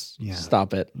it. that's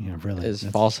Stop it. Yeah, really. Is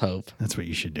That's, false hope. that's what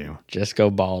you should do. Just go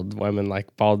bald. Women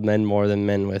like bald men more than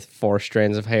men with 4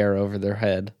 strands of hair over their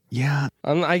head. Yeah,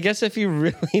 I guess if you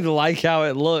really like how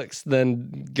it looks,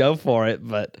 then go for it.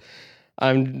 But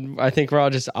I think we're all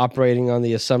just operating on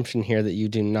the assumption here that you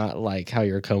do not like how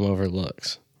your comb over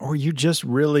looks. or you just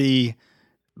really.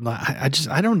 I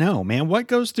don't know, man. What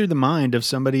goes through the mind of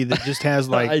somebody that just has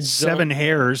I like don't 7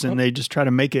 hairs and they just try to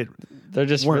make it They're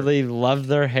just Work. really love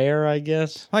their hair, I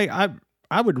guess. like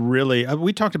I would really.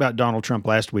 We talked about Donald Trump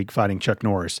last week fighting Chuck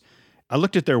Norris. I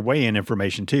looked at their weigh-in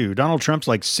information too. Donald Trump's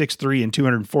like 6'3" and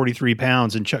 243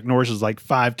 pounds, and Chuck Norris is like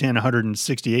 5'10",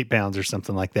 168 pounds or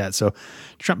something like that. So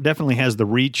Trump definitely has the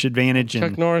reach advantage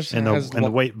Chuck Norris and has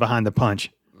the weight behind the punch.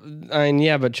 I mean,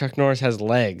 yeah, but Chuck Norris has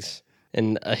legs,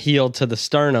 and a heel to the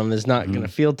sternum is not going to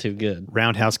feel too good.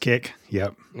 Roundhouse kick.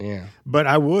 Yep. Yeah. But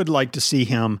I would like to see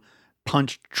him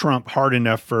punch Trump hard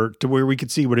enough to where we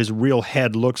could see what his real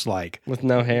head looks like With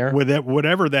no hair. with that,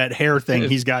 whatever that hair thing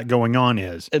he's got going on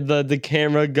is. The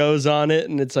camera goes on it,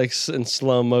 and it's like in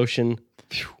slow motion.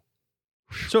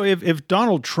 So if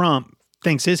Donald Trump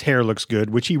thinks his hair looks good,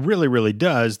 which he really, really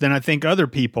does, then I think other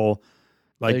people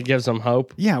It gives them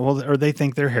hope. yeah, well, or they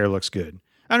think their hair looks good.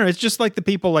 I don't know. It's just like the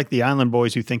people like the Island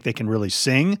Boys who think they can really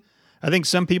sing. I think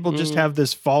some people just have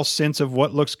this false sense of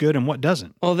what looks good and what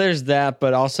doesn't. Well, there's that,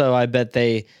 but also I bet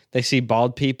they see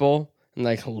bald people and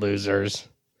like losers.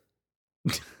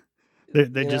 They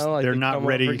You just know, like they're the not come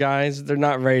ready. over guys, they're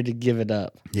not ready to give it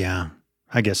up. Yeah,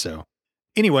 I guess so.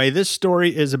 Anyway, this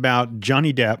story is about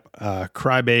Johnny Depp,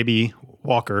 crybaby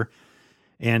Walker,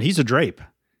 and he's a drape.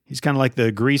 He's kind of like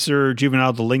the greaser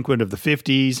juvenile delinquent of the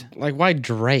 50s. Like, why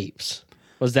drapes?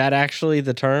 Was that actually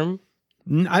the term?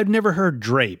 I've never heard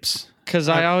drapes. Because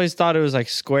I always thought it was like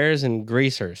squares and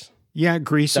greasers. Yeah,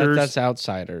 greasers. That's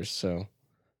outsiders. So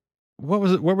What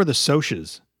was it? What were the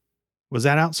socias? Was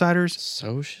that outsiders?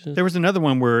 socials. There was another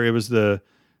one where it was the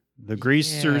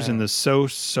greasers Yeah. and the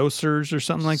saucers or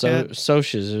something like that.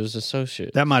 Socials. It was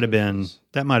associate. That might have been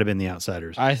the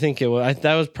outsiders. I think it was.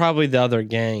 That was probably the other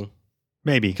gang.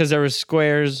 Maybe. Because there was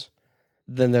squares.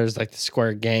 Then there's like the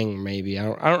square gang. Maybe I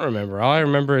don't remember. All I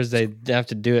remember is they have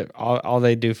to do it. All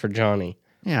they do for Johnny.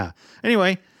 Yeah.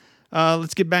 Anyway,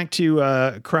 let's get back to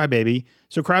Crybaby.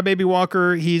 So Crybaby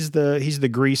Walker, he's the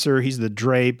greaser, he's the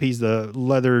drape, he's the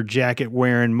leather jacket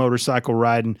wearing, motorcycle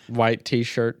riding, White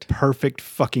T-shirt. perfect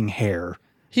fucking hair.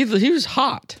 He was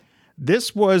hot.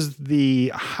 This was the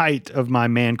height of my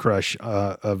man crush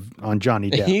on Johnny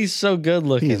Depp. He's so good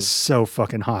looking. He is so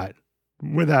fucking hot,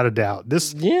 without a doubt.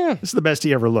 This Yeah. is the best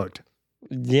he ever looked.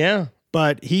 Yeah.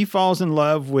 But he falls in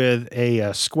love with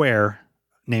a square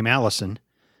named Allison,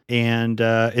 and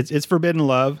it's forbidden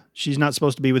love. She's not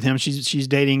supposed to be with him. She's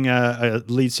dating a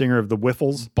lead singer of the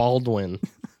Whiffles, Baldwin.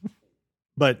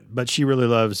 but she really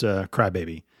loves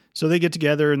Crybaby. So they get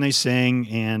together and they sing,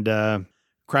 and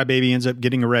Crybaby ends up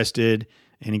getting arrested,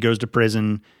 and he goes to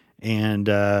prison, and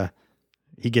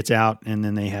he gets out, and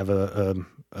then they have a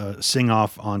sing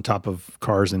off on top of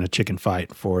cars in a chicken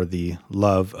fight for the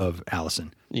love of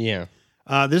Allison. Yeah.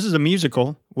 This is a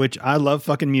musical, which I love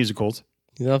fucking musicals.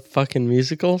 You love fucking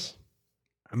musicals?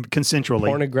 Consensually.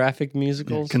 Pornographic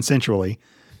musicals? Consensually.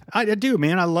 I do,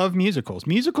 man. I love musicals.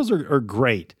 Musicals are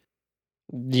great.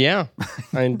 Yeah.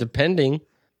 I mean, depending.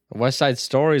 West Side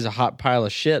Story is a hot pile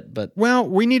of shit, but Well,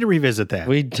 we need to revisit that.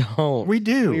 we don't. We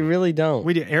do. We really don't.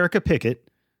 We do. Erica Pickett.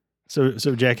 So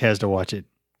Jack has to watch it.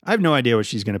 I have no idea what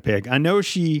she's going to pick. I know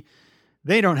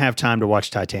they don't have time to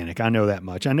watch Titanic. I know that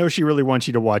much. I know she really wants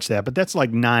you to watch that, but that's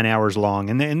like 9 hours long,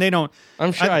 and they don't.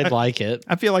 I'm sure I'd like it,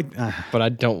 I feel like, but I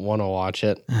don't want to watch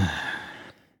it.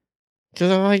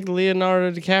 Because I like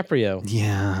Leonardo DiCaprio.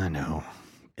 yeah, I know.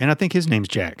 And I think his name's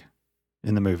Jack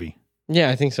in the movie. Yeah,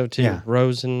 I think so too. Yeah.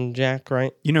 Rose and Jack,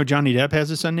 right? You know, Johnny Depp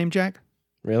has a son named Jack.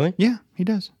 Really? Yeah, he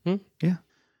does. Hmm. Yeah.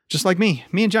 Just like me.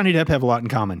 Me and Johnny Depp have a lot in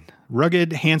common.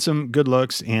 Rugged, handsome, good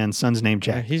looks, and son's named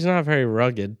Jack. He's not very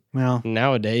rugged Well,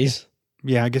 nowadays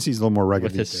yeah, I guess he's a little more rugged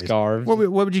with his these days. scarves. What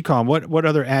would you call him? What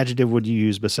other adjective would you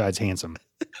use besides handsome?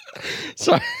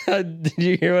 Sorry, did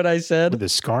you hear what I said? With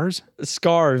his scars?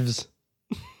 Scarves.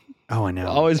 Oh, I know.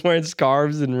 Always wearing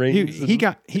scarves and rings. He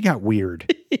got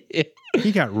weird.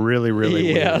 He got really,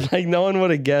 really yeah, weird. like no one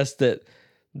would have guessed that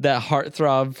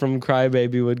heartthrob from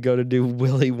Crybaby would go to do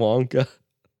Willy Wonka.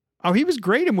 Oh, he was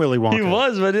great in Willy Wonka. He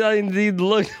was, but I mean, he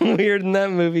looked weird in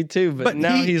that movie too. But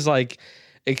now he's like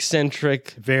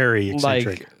eccentric, Very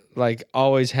eccentric. like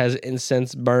always has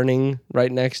incense burning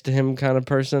right next to him kind of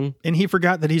person. And he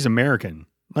forgot that he's American.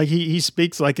 Like he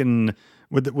speaks like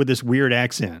with this weird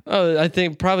accent. Oh, I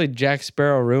think probably Jack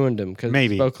Sparrow ruined him because he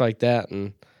Maybe. spoke like that.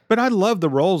 And But I love the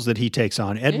roles that he takes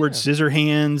on. Edward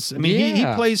Scissorhands. I mean, he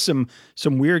Yeah. plays some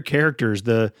weird characters.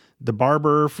 The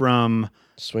barber from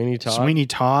Sweeney Todd. Sweeney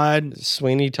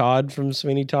Todd. From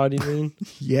Sweeney Todd, you mean?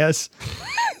 Yes.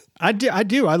 I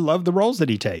do. I love the roles that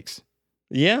he takes.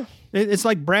 Yeah. It's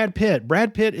like Brad Pitt.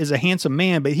 Brad Pitt is a handsome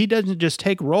man, but he doesn't just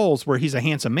take roles where he's a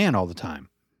handsome man all the time.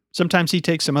 Sometimes he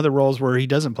takes some other roles where he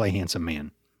doesn't play handsome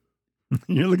man.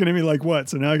 You're looking at me like what?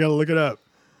 So now I got to look it up.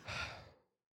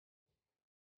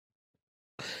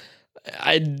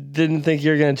 I didn't think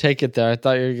you were going to take it there. I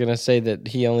thought you were going to say that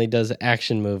he only does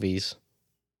action movies.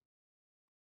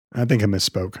 I think I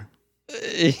misspoke.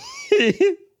 I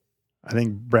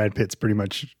think Brad Pitt's pretty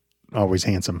much always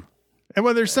handsome. And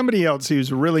well, there's somebody else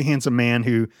who's a really handsome man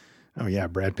who, oh yeah,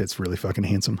 Brad Pitt's really fucking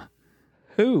handsome.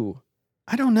 Who?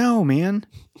 I don't know, man.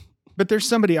 But there's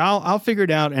somebody, I'll figure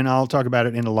it out and I'll talk about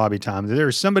it in the lobby time.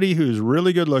 There's somebody who's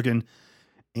really good looking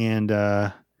and,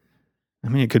 I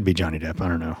mean, it could be Johnny Depp. I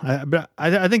don't know. But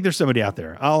I think there's somebody out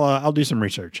there. I'll do some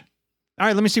research. All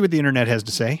right, let me see what the internet has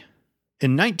to say.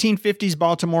 In 1950s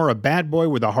Baltimore, a bad boy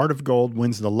with a heart of gold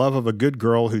wins the love of a good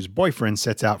girl whose boyfriend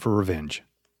sets out for revenge.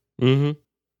 Mm-hmm.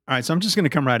 All right, so I'm just going to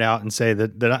come right out and say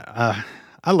that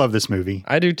I love this movie.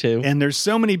 I do too. And there's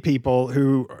so many people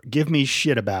who give me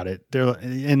shit about it.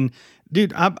 Dude,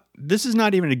 this is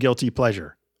not even a guilty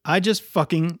pleasure. I just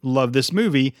fucking love this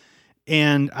movie,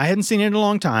 and I hadn't seen it in a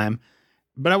long time,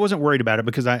 but I wasn't worried about it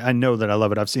because I know that I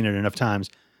love it. I've seen it enough times.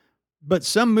 But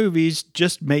some movies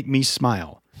just make me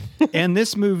smile. And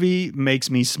this movie makes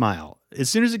me smile. As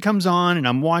soon as it comes on and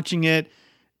I'm watching it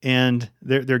and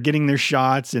they're getting their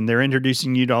shots and they're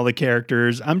introducing you to all the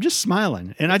characters, I'm just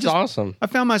smiling. And It's awesome. I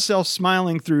found myself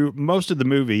smiling through most of the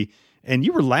movie, and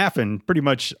you were laughing pretty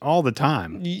much all the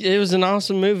time. It was an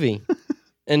awesome movie.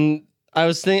 And I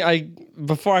was thinking,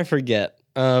 before I forget,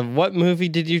 what movie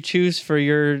did you choose for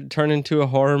your turn into a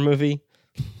horror movie?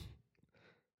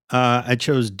 I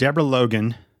chose Deborah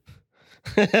Logan.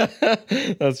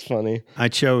 That's funny. I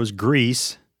chose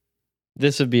Grease.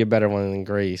 This would be a better one than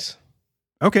Grease.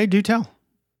 Okay, do tell.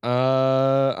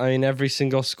 I mean, every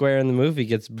single square in the movie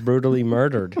gets brutally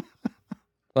murdered.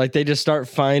 Like, they just start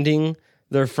finding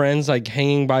their friends, like,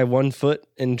 hanging by 1 foot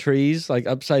in trees, like,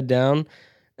 upside down.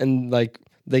 And, like,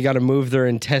 they got to move their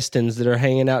intestines that are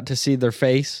hanging out to see their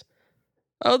face.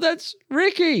 Oh, that's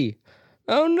Ricky.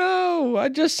 Oh, no. I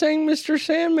just sang Mr.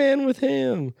 Sandman with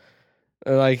him.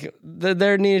 Like,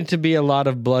 there needed to be a lot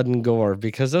of blood and gore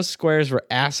because those squares were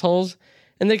assholes.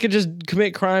 And they could just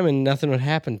commit crime and nothing would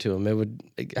happen to them. It would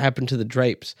happen to the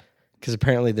Drapes because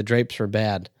apparently the Drapes were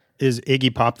bad. Is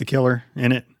Iggy Pop the killer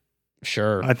in it?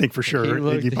 Sure. I think for sure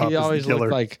Iggy Pop he is always the killer.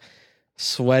 looked like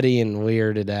sweaty and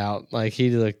weirded out. Like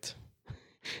he looked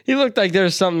like there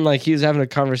was something like he was having a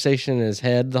conversation in his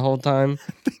head the whole time.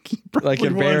 I think he probably Like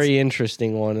a was. very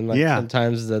interesting one. And like Yeah.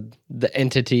 sometimes the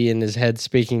entity in his head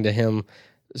speaking to him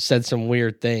said some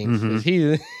weird things.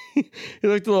 Mhm. He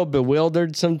looked a little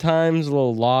bewildered sometimes, a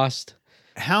little lost.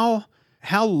 How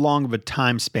long of a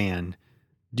time span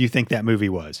do you think that movie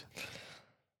was?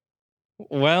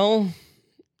 Well,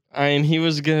 I mean, he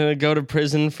was going to go to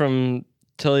prison from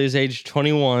till he was age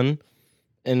 21.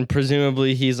 and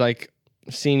presumably he's like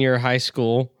senior high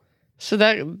school. So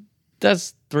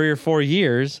that's 3 or 4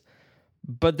 years.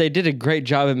 But they did a great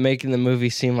job at making the movie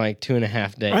seem like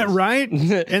 2.5 days. Right?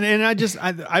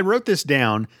 and I wrote this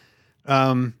down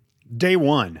day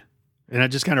one. And I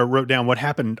just kind of wrote down what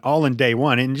happened all in day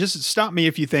one. And just stop me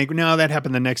if you think, no, that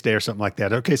happened the next day or something like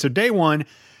that. Okay, so day one,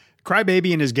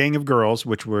 Crybaby and his gang of girls,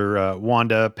 which were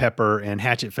Wanda, Pepper, and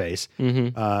Hatchet Face.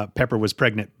 Pepper was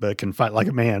pregnant but can fight like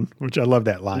a man, which I love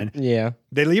that line. Yeah.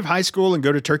 They leave high school and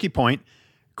go to Turkey Point.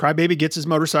 Crybaby gets his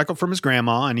motorcycle from his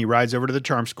grandma and he rides over to the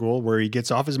charm school where he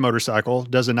gets off his motorcycle,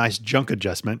 does a nice junk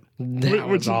adjustment. That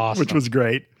was awesome. Which was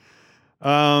great.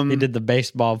 He did the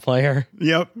baseball player.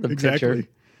 Yep, The exactly. pitcher.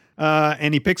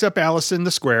 And he picks up Allison the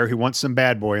Square, who wants some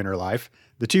bad boy in her life.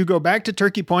 The two go back to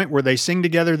Turkey Point where they sing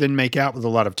together, then make out with a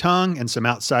lot of tongue and some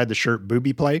outside the shirt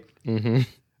booby play. Mm-hmm.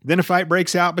 Then a fight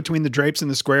breaks out between the Drapes and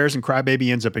the Squares, and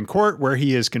Crybaby ends up in court where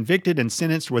he is convicted and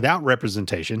sentenced without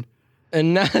representation.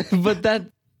 And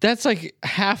but that's like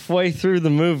halfway through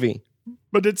the movie.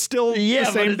 But it's still the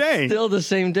same day. Still the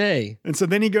same day. And so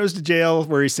then he goes to jail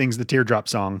where he sings the Teardrop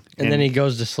song. And then he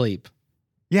goes to sleep.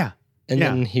 Yeah. And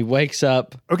then he wakes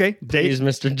up. Okay. He's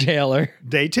Mr. Jailer.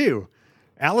 Day 2.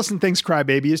 Allison thinks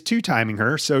Crybaby is two-timing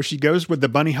her, so she goes with the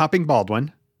bunny hopping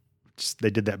Baldwin. They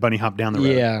did that bunny hop down the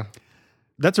road. Yeah.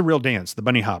 That's a real dance, the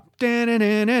bunny hop. Bum,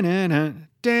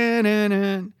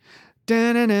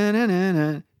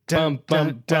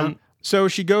 bum, bum. So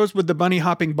she goes with the bunny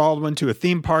hopping Baldwin to a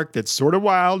theme park that's sort of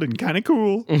wild and kind of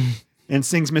cool and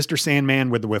sings Mr. Sandman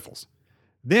with the Whiffles.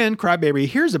 Then Crybaby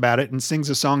hears about it and sings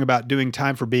a song about doing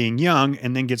time for being young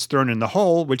and then gets thrown in the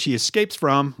hole, which he escapes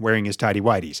from wearing his tidy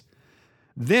whities.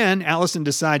 Then Allison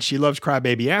decides she loves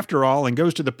Crybaby after all and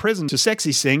goes to the prison to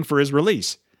sexy sing for his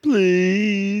release.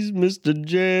 Please, Mr.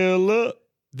 Jailer.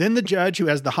 Then the judge, who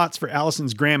has the hots for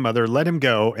Allison's grandmother, let him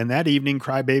go, and that evening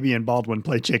Crybaby and Baldwin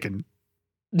play chicken.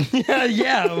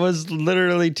 Yeah, it was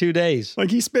literally 2 days. Like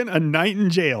he spent a night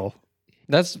in jail.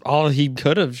 That's all he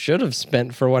should have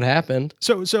spent for what happened.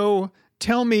 So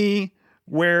tell me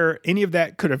where any of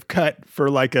that could have cut for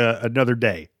like another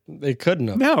day. They couldn't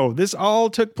have. No, this all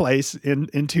took place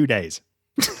in 2 days.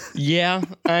 Yeah,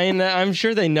 I'm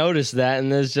sure they noticed that, and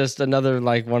there's just another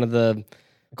like one of the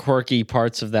quirky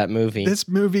parts of that movie. This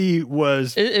movie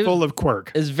was full of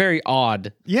quirk. It's very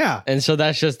odd. Yeah. And so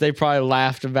that's just, they probably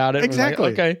laughed about it.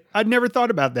 Exactly. Like, okay. I'd never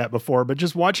thought about that before, but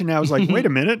just watching it, I was like, wait a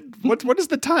minute. What is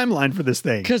the timeline for this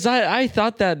thing? Because I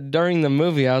thought that during the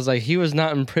movie, I was like, he was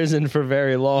not in prison for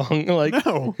very long. Like,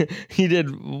 no. He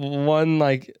did one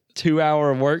like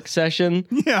 2-hour work session.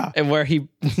 Yeah. And where he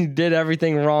did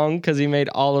everything wrong because he made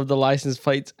all of the license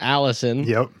plates Allison.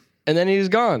 Yep. And then he was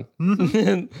gone.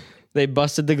 Mm-hmm. They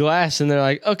busted the glass and they're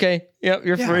like, okay, yep,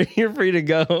 you're free. You're free to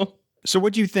go. So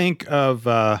what'd you think of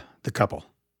the couple?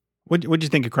 What'd you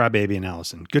think of Crybaby and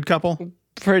Allison? Good couple?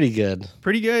 Pretty good.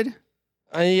 Pretty good?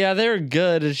 Yeah, they were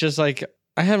good. It's just like,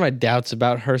 I had my doubts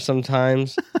about her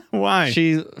sometimes. Why?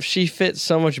 She fits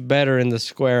so much better in the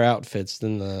square outfits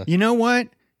than the... You know what?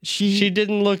 She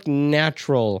didn't look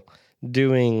natural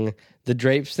doing the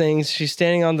drapes things. She's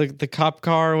standing on the cop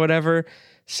car or whatever,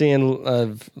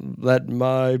 seeing let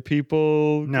my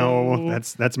people No, go.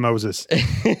 that's Moses.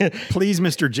 Please,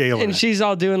 Mr. Jailer. And she's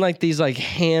all doing like these like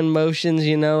hand motions,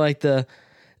 you know, like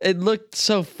it looked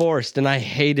so forced, and I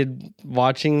hated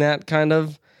watching that kind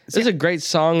of. It's a great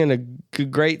song and a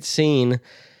great scene,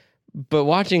 but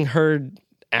watching her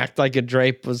act like a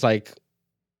drape was like,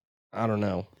 I don't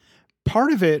know.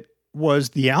 Part of it was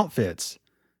the outfits.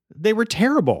 They were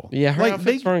terrible. Yeah, her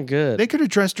outfits weren't good. They could have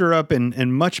dressed her up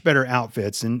in much better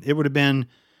outfits, and it would have been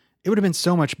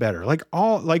so much better. Like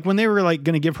when they were like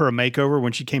going to give her a makeover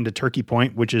when she came to Turkey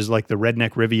Point, which is like the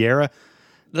redneck Riviera.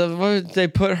 They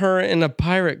put her in a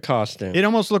pirate costume. It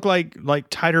almost looked like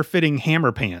tighter fitting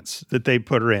hammer pants that they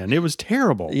put her in. It was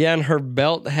terrible. Yeah, and her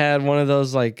belt had one of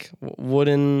those like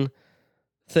wooden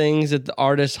things that the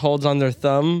artist holds on their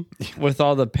thumb with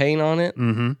all the paint on it.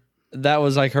 Mm-hmm. That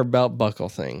was like her belt buckle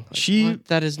thing. Like, what?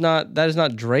 That is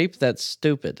not drape. That's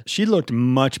stupid. She looked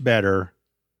much better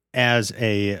as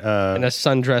in a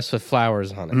sundress with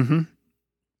flowers on it. Mm-hmm.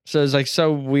 So it's like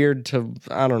so weird to,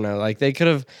 I don't know. Like they could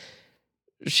have.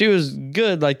 She was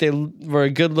good. Like they were a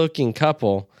good looking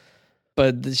couple,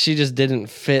 but she just didn't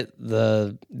fit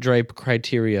the drape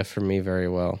criteria for me very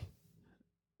well.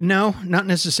 No, not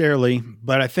necessarily,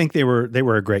 but I think they were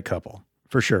a great couple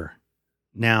for sure.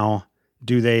 Now,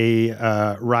 do they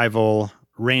rival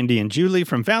Randy and Julie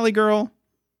from Valley Girl?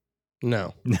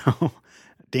 No. No.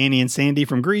 Danny and Sandy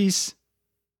from Grease?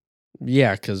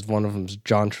 Yeah, because one of them's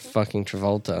John fucking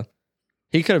Travolta.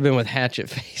 He could have been with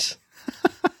Hatchet Face.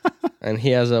 And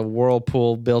he has a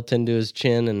whirlpool built into his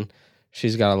chin, and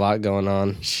she's got a lot going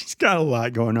on. She's got a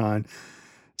lot going on.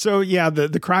 So, yeah, the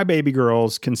Crybaby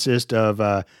Girls consist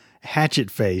of Hatchet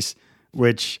Face,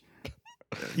 which,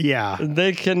 yeah.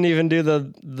 They couldn't even do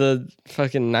the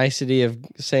fucking nicety of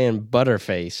saying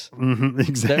Butterface.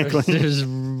 Exactly. It was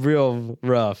real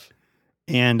rough.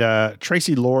 And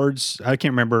Tracy Lords, I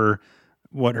can't remember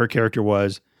what her character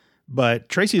was, but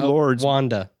Tracy Lords,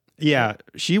 Wanda. yeah,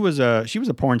 she was a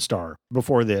porn star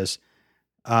before this.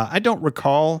 I don't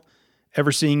recall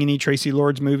ever seeing any Tracy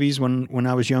Lords movies when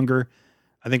I was younger.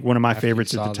 I think one of my After you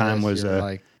favorites at saw the time this, was you're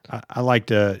like, I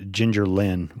liked Ginger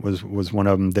Lynn was one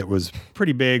of them that was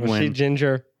pretty big. was she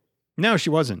ginger? No, she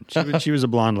wasn't. She was a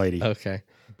blonde lady. Okay.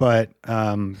 But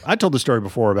I told the story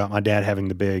before about my dad having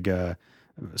the big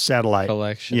satellite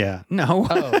Collection. Yeah, no,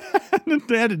 Oh.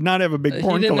 Dad did not have a big He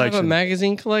porn didn't collection. have a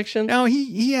magazine collection? No,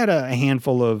 he had a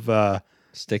handful of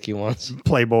Sticky ones.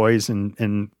 Playboys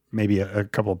and maybe a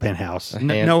couple of Penthouse. A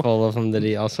No, handful of them that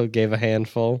he also gave a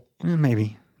handful.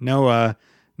 maybe no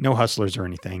Hustlers or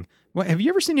anything. What, have you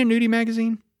ever seen a nudie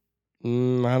magazine?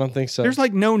 I don't think so. There's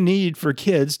like no need for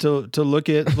kids to look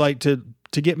at like to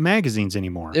get magazines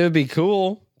anymore. It would be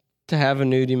cool to have a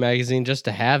nudie magazine, just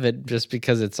to have it, just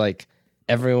because it's like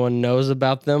everyone knows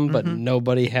about them, but Mhm.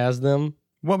 nobody has them.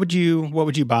 What would you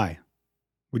buy?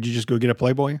 Would you just go get a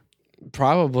Playboy?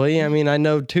 Probably. I mean, I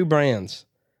know two brands.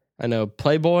 I know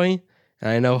Playboy and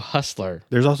I know Hustler.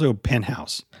 There's also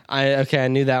Penthouse. I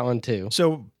knew that one too.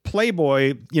 So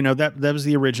Playboy, that was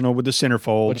the original with the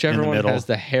centerfold Whichever in the one middle. has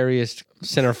the hairiest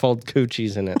centerfold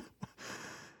coochies in it.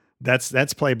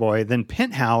 That's Playboy. Then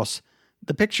Penthouse,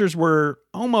 the pictures were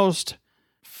almost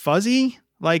fuzzy,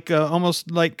 like almost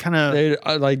like kind of They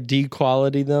like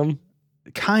D-quality them.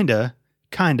 kinda.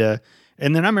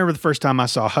 And then I remember the first time I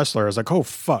saw Hustler, I was like, oh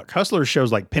fuck. Hustler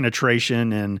shows like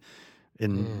penetration and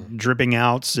dripping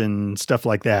outs and stuff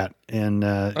like that. And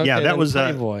yeah, Okay, that then was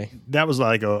Playboy. that was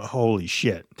like a holy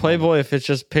shit. Playboy, if it's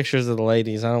just pictures of the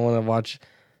ladies, I don't want to watch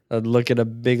look at a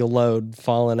big load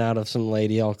falling out of some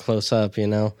lady all close up,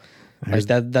 Like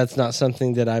that's not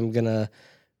something that I'm gonna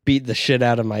beat the shit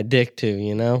out of my dick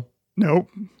to, Nope.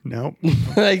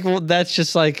 Like, well, that's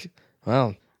just like,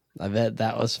 well, I bet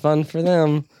that was fun for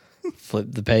them. Flip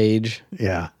the page.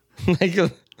 Yeah. Like,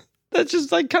 that's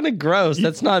just like kind of gross.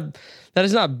 That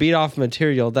is not beat off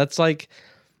material. That's like,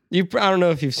 I don't know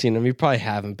if you've seen them. You probably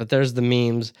haven't, but there's the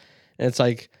memes. And it's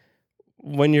like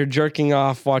when you're jerking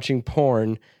off watching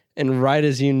porn, and right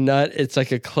as you nut, it's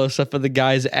like a close up of the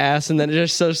guy's ass, and then it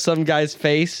just shows some guy's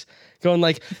face going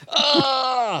like,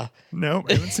 ah. Nope.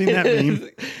 I haven't seen that meme.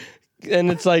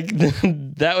 And it's like,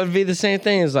 that would be the same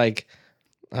thing as like,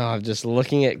 just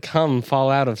looking at cum fall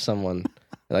out of someone,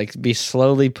 like be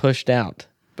slowly pushed out,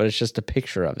 but it's just a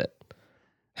picture of it.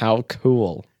 How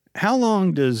cool. How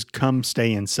long does cum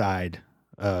stay inside,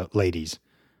 ladies?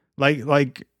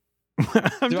 Like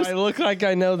I look like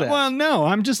I know that? well, no,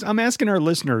 I'm asking our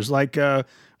listeners, like,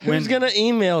 Who's going to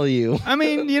email you? I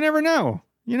mean, you never know.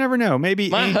 Maybe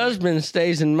My husband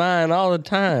stays in mine all the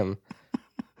time.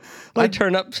 I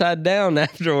turn upside down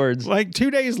afterwards. like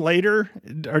 2 days later,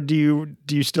 or do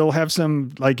you still have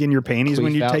some like in your panties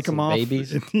when Queef you out take them some off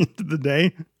babies? at the end of the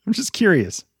day? I'm just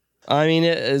curious. I mean,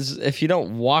 it is, if you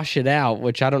don't wash it out,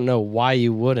 which I don't know why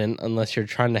you wouldn't unless you're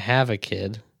trying to have a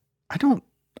kid.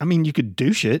 I mean, you could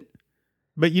douche it,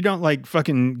 but you don't like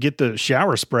fucking get the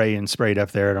shower spray and spray it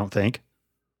up there, I don't think.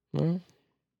 Well,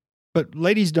 But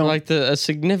ladies don't like a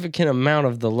significant amount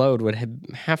of the load would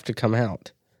have to come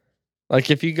out. Like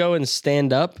if you go and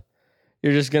stand up,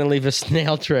 you're just going to leave a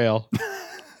snail trail.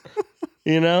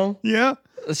 Yeah.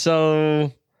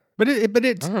 So But I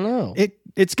it's don't know.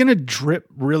 it's gonna drip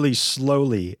really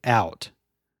slowly out.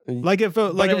 Like if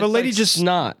a But it's lady like just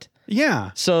snot.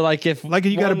 yeah. So like if Like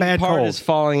you got a one bad part cold. is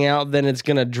falling out, then it's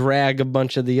going to drag a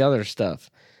bunch of the other stuff.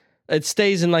 It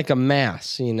stays in like a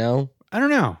mass, I don't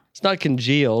know. It's not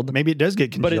congealed, Maybe it does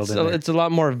get but congealed in there. it's a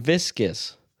lot more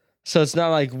viscous. So it's not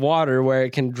like water where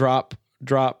it can drop.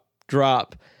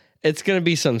 It's going to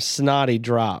be some snotty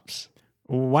drops.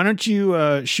 Why don't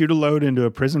you shoot a load into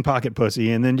a prison pocket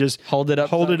pussy and then just Hold it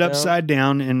up. upside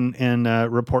down and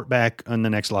report back on the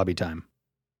next lobby time?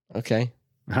 Okay.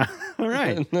 All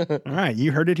right. All right.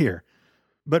 You heard it here.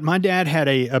 But my dad had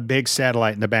a big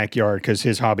satellite in the backyard because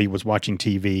his hobby was watching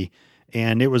TV,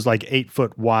 and it was like 8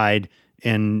 foot wide,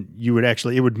 and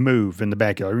it would move in the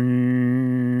backyard.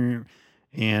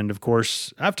 And of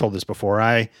course, I've told this before.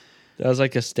 That was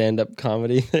like a stand-up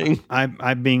comedy thing.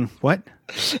 I'm being what?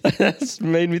 That's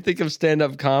made me think of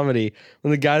stand-up comedy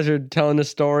when the guys are telling a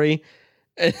story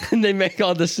and they make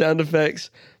all the sound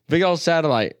effects, Big old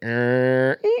satellite.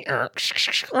 And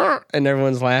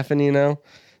everyone's laughing, you know?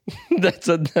 That's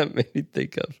what that made me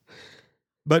think of.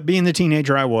 But being the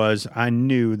teenager I was, I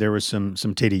knew there was some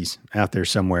titties out there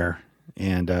somewhere.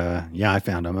 And yeah, I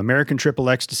found them. American Triple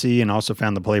Ecstasy, and also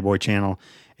found the Playboy Channel.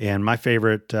 And my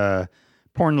favorite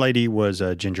porn lady was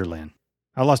Ginger Lynn.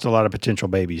 I lost a lot of potential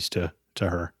babies to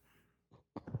her.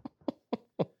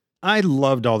 I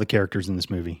loved all the characters in this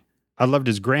movie. I loved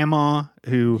his grandma,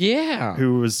 who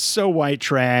was so white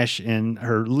trash, and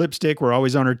her lipstick were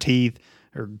always on her teeth.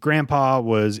 Her grandpa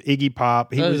was Iggy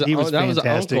Pop. He was fantastic.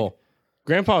 Was uncle.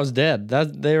 Grandpa was dead.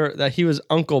 He was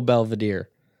Uncle Belvedere.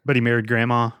 But he married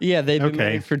grandma? Yeah, they'd been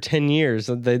married for 10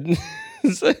 years.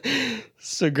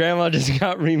 So grandma just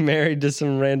got remarried to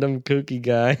some random kooky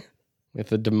guy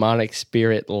with a demonic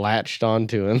spirit latched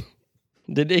onto him.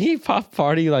 Did Iggy Pop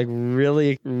party like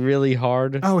really, really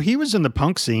hard? Oh, he was in the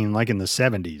punk scene like in the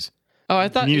 70s. Oh, I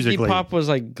thought musically. Iggy Pop was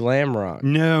like glam rock.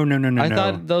 No. I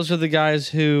thought those were the guys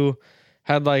who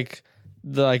had like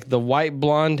the white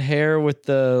blonde hair with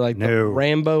the the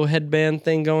Rambo headband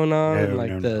thing going on,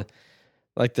 and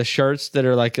the shirts that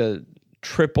are like a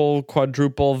triple,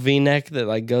 quadruple V-neck that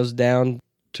like goes down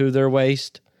to their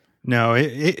waist. No,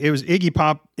 it was Iggy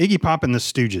Pop and the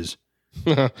Stooges.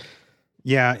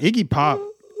 Yeah, Iggy Pop,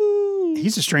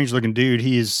 he's a strange looking dude.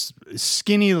 He is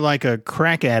skinny like a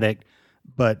crack addict,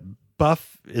 but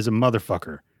buff is a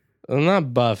motherfucker. Well,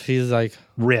 not buff. He's like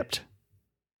ripped.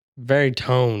 Very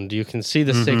toned. You can see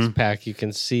the six pack. You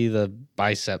can see the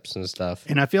biceps and stuff.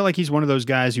 And I feel like he's one of those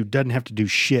guys who doesn't have to do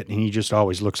shit, and he just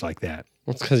always looks like that.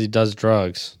 Well, it's because he does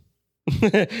drugs.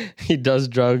 He does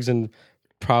drugs and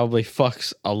probably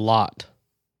fucks a lot.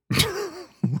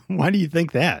 Why do you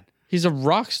think that? He's a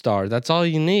rock star. That's all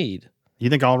you need. You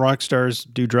think all rock stars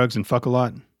do drugs and fuck a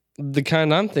lot? The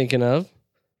kind I'm thinking of,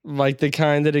 like the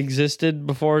kind that existed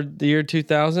before the year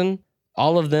 2000,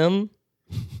 all of them,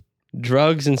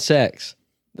 drugs and sex.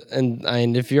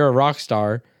 And if you're a rock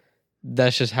star,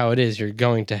 that's just how it is. You're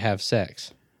going to have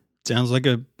sex. Sounds like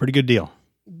a pretty good deal.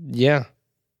 Yeah.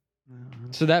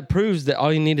 So that proves that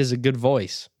all you need is a good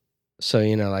voice. So,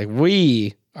 like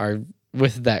we are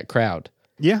with that crowd.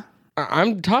 Yeah.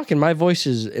 I'm talking, my voice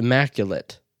is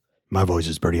immaculate. My voice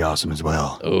is pretty awesome as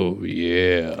well. Oh,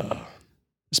 yeah.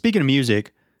 Speaking of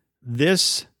music,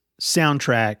 this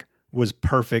soundtrack was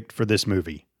perfect for this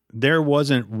movie. There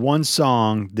wasn't one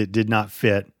song that did not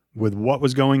fit with what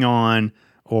was going on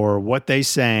or what they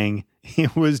sang.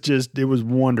 It was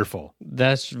wonderful.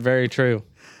 That's very true.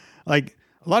 Like,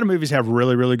 a lot of movies have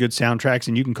really, really good soundtracks,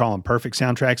 and you can call them perfect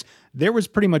soundtracks. There was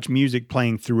pretty much music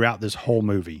playing throughout this whole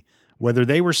movie, whether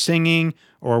they were singing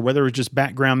or whether it was just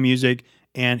background music,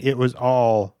 and it was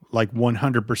all like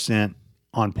 100%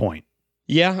 on point.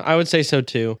 Yeah, I would say so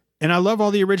too. And I love all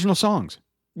the original songs.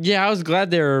 Yeah, I was glad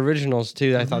they were originals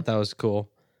too. I thought that was cool.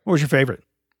 What was your favorite?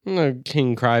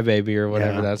 King Crybaby or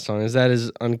whatever that song is. That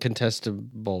is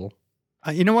uncontestable.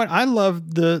 You know what? I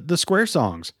love the Square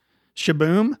songs.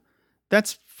 Shaboom.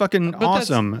 That's fucking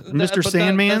awesome. Mr.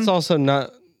 Sandman. That's also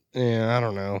not. Yeah, I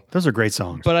don't know. Those are great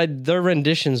songs. But their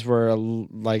renditions were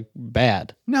like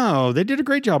bad. No, they did a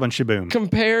great job on Shaboom.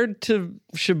 Compared to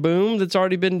Shaboom that's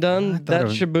already been done,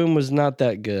 Shaboom was not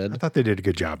that good. I thought they did a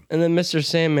good job. And then Mr.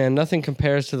 Sandman, nothing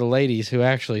compares to the ladies who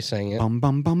actually sang it. Bum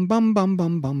bum bum bum bum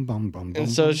bum bum bum bum.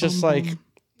 And so it's just like,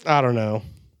 I don't know.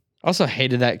 I also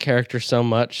hated that character so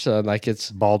much. So like it's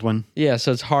Baldwin. Yeah,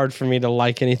 so it's hard for me to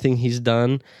like anything he's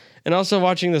done. And also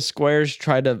watching the Squares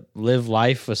try to live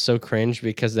life was so cringe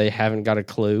because they haven't got a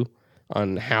clue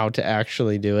on how to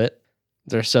actually do it.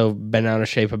 They're so bent out of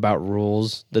shape about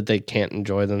rules that they can't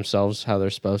enjoy themselves how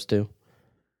they're supposed to.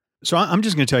 So I'm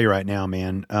just going to tell you right now,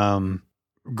 man,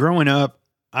 growing up,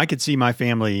 I could see my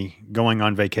family going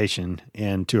on vacation,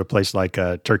 and to a place like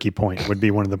Turkey Point would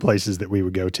be one of the places that we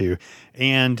would go to.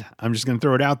 And I'm just going to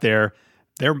throw it out there.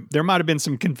 There might have been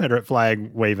some Confederate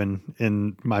flag waving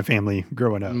in my family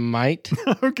growing up. Might.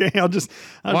 Okay, I'll just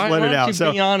let it out.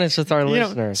 So be honest with our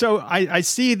listeners. So I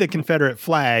see the Confederate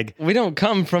flag. We don't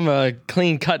come from a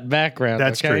clean cut background.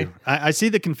 That's true. I see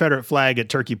the Confederate flag at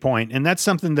Turkey Point, and that's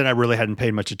something that I really hadn't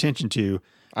paid much attention to.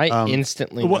 I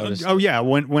instantly noticed. Oh yeah,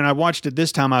 when I watched it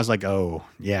this time, I was like, oh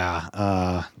yeah,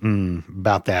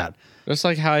 about that. Just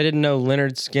like how I didn't know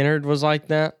Leonard Skinner was like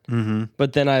that. Mm-hmm.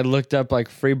 But then I looked up like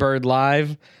Freebird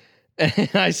Live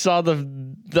and I saw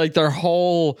their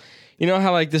whole, you know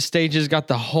how like the stages got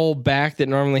the whole back that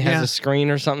normally has a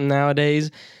screen or something nowadays?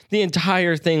 The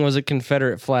entire thing was a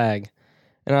Confederate flag.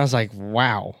 And I was like,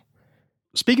 wow.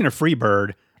 Speaking of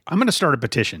Freebird, I'm going to start a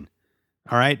petition.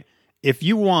 All right. If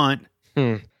you want...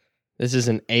 This This is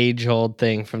an age-old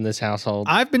thing from this household.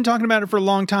 I've been talking about it for a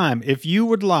long time. If you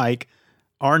would like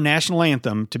our national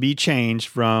anthem to be changed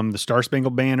from the Star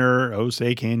Spangled Banner, Oh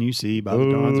Say Can You See, by the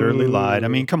Dawn's Early Light. I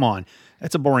mean, come on.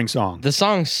 That's a boring song. The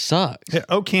song sucks.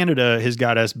 Oh Canada has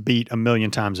got us beat a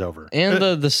million times over. And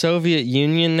the Soviet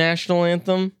Union national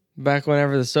anthem, back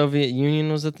whenever the Soviet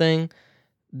Union was a thing,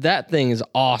 that thing is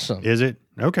awesome. Is it?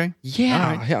 Okay. Yeah,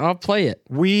 All right. yeah, I'll play it.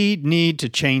 We need to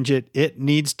change it. It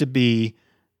needs to be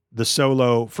the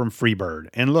solo from Freebird.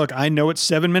 And look, I know it's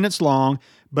 7 minutes long,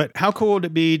 but how cool would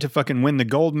it be to fucking win the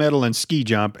gold medal in ski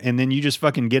jump and then you just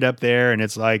fucking get up there and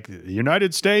it's like the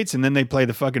United States and then they play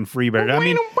the fucking Freebird. I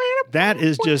mean, that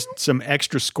is just some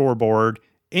extra scoreboard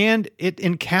and it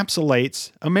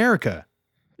encapsulates America.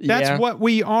 That's Yeah. what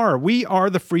we are. We are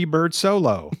the Freebird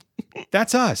solo.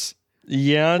 That's us.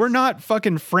 Yeah, We're not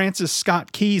fucking Francis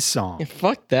Scott Key's song.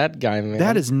 fuck that guy, man.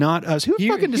 That is not us. Who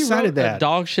fucking decided wrote that? A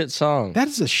dog shit song. That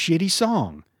is a shitty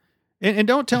song. And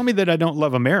don't tell me that I don't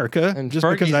love America And just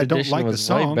because Fergie's I don't edition like the was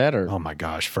way song. better. Oh my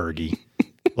gosh, Fergie.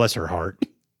 Bless her heart.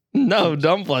 No,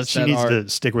 don't bless She that needs heart. to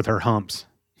stick with her humps.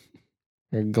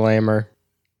 Her glamour.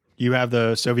 You have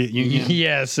the Soviet Union.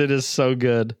 Yes, it is so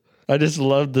good. I just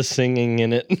love the singing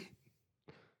in it.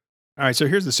 All right, so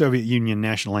here's the Soviet Union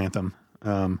national anthem.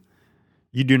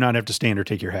 You do not have to stand or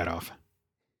take your hat off.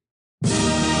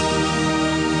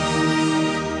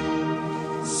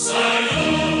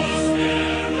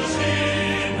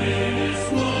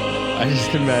 I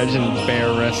just imagine bear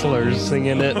wrestlers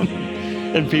singing it.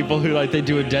 And people who like they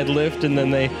do a deadlift and then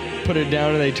they put it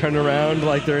down and they turn around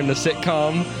like they're in a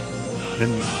sitcom.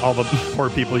 And all the poor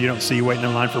people you don't see waiting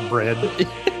in line for bread.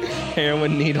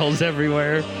 Heroin needles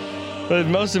everywhere. But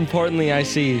most importantly, I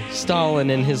see Stalin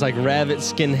in his like rabbit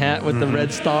skin hat with the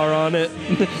red star on it,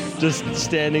 just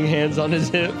standing hands on his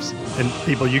hips. And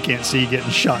people you can't see getting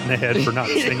shot in the head for not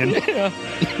singing. Yeah.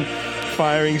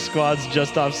 Firing squads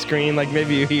just off screen, like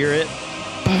maybe you hear it.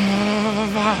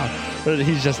 But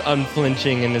he's just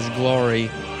unflinching in his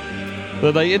glory.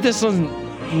 But like this was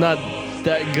not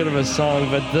that good of a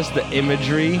song, but just the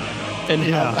imagery and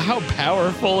Yeah. how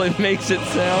powerful it makes it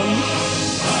sound.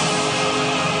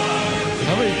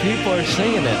 How many people are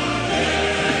singing it?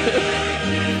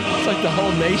 It's like the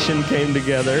whole nation came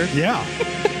together, Yeah.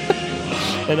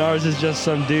 and ours is just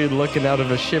some dude looking out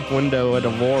of a ship window at a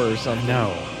war or something.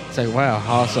 No. It's like, wow,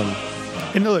 awesome.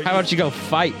 And look, How about you go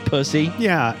fight, pussy?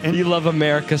 yeah, and You love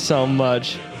America so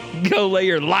much. Go lay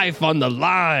your life on the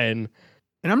line.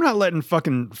 I'm not letting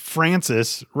fucking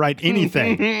Francis write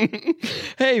anything.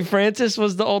 Hey, Francis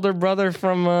was the older brother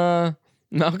from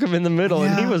Malcolm in the Middle,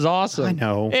 and he Yeah, was awesome. I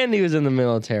know. And he was in the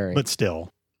military. But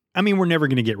still, I mean, we're never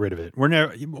going to get rid of it. We're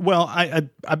never. Well,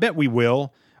 I bet we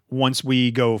will once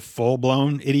we go full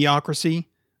blown idiocracy.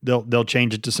 They'll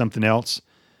change it to something else.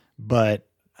 But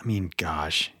I mean,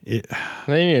 gosh, They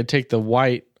need to take the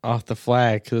white off the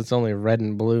flag because it's only red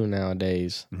and blue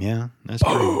nowadays. yeah, that's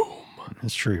true.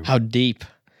 That's true. How deep.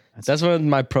 That's one of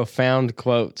my profound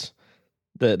quotes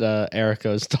that Erica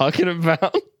was talking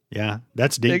about. Yeah,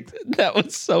 that's deep. That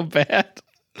was so bad.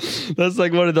 That's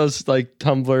like one of those like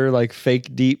Tumblr like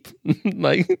fake deep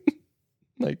like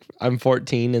I'm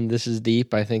 14 and this is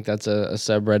deep. I think that's a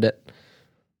subreddit.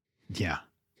 Yeah,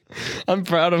 I'm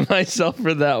proud of myself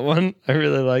for that one. I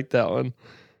really like that one.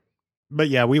 but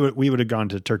yeah, we would have gone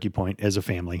to Turkey Point as a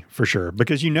family for sure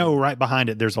because right behind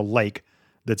it there's a lake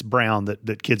that's brown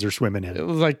that kids are swimming in. It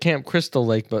was like Camp Crystal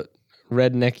Lake, but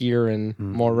redneckier and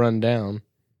more run down.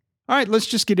 All right, let's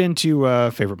just get into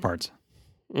favorite parts.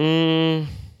 I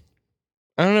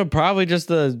don't know. Probably just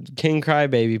the King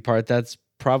Crybaby part. That's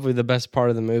probably the best part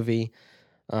of the movie.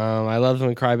 I loved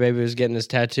when Crybaby was getting his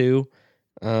tattoo.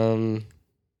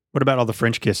 What about all the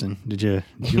French kissing? Did you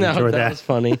No, enjoy that that? was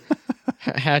funny.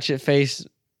 Hatchet Face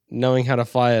knowing how to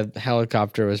fly a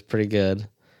helicopter was pretty good.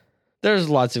 There's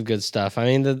lots of good stuff. I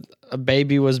mean, a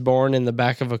baby was born in the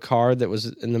back of a car that was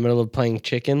in the middle of playing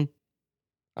chicken.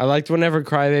 I liked whenever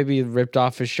Crybaby ripped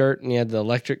off his shirt and he had the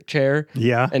electric chair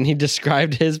Yeah. and he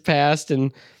described his past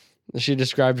and she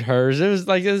described hers. It was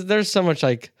like, there's so much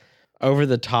like over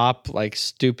the top, like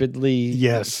stupidly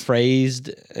Yes. phrased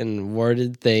and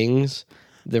worded things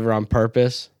that were on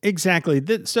purpose. Exactly.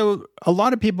 So a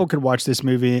lot of people could watch this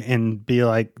movie and be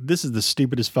like, this is the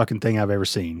stupidest fucking thing I've ever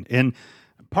seen. And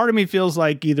part of me feels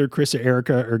like either Chris or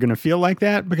Erica are going to feel like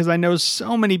that because I know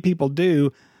so many people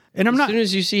do. And I'm As not. soon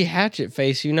as you see Hatchet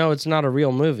Face, you know it's not a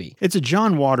real movie. It's a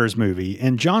John Waters movie.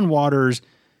 And John Waters,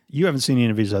 you haven't seen any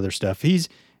of his other stuff.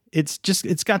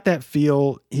 It's got that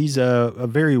feel. He's a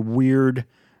very weird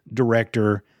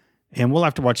director. And we'll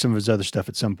have to watch some of his other stuff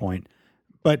at some point.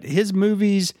 But his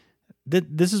movies,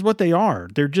 this is what they are.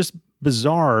 They're just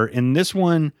bizarre. And this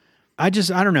one, I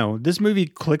don't know. This movie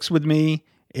clicks with me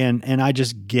and I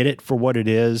just get it for what it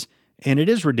is. And it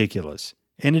is ridiculous.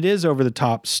 And it is over the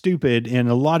top stupid in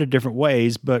a lot of different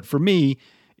ways. But for me,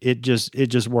 it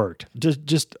just worked.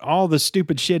 Just all the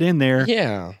stupid shit in there.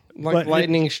 Yeah. Like But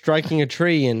lightning striking a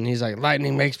tree, and he's like,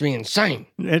 lightning makes me insane.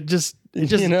 It just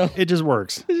You know? it just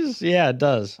works. Yeah, it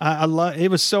does. I love.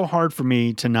 It was so hard for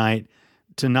me tonight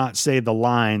to not say the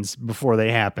lines before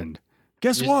they happened.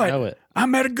 Guess Just what? know it. I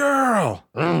met a girl.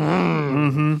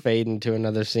 Mm-hmm. Fade into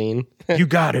another scene. You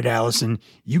got it, Allison.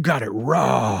 You got it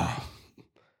raw.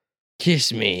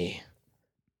 Kiss me.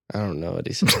 I don't know what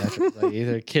he said after. Like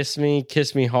either kiss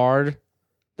me hard.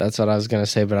 That's what I was going to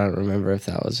say, but I don't remember if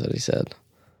that was what he said.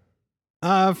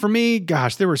 For me,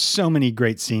 gosh, there were so many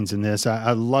great scenes in this.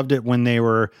 I loved it when they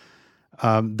were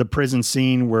the prison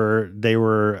scene where they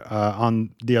were on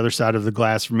the other side of the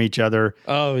glass from each other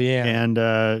Oh, yeah.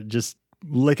 and just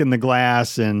licking the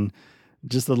glass and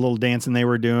just the little dancing they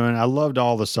were doing. I loved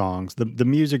all the songs. The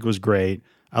music was great.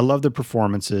 I loved the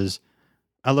performances.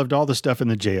 I loved all the stuff in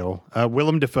the jail.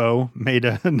 Willem Dafoe made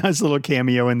a nice little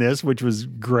cameo in this, which was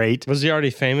great. Was he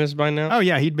already famous by now? Oh,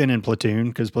 yeah, he'd been in Platoon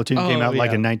because Platoon came out like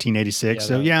yeah. in 1986. Yeah,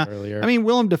 So, that was yeah, earlier. I mean,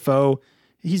 Willem Dafoe,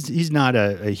 he's not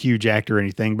a huge actor or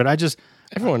anything, but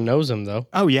Everyone knows him, though.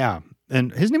 oh, yeah.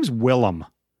 And his name is Willem.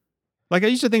 Like, I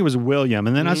used to think it was William,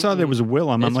 and then I saw there was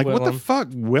Willem. I'm It's like, what the Willem. fuck,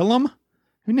 Willem?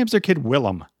 Who names their kid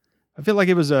Willem? I feel like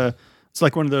it's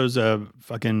like one of those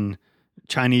fucking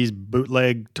Chinese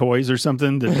bootleg toys or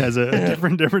something that has a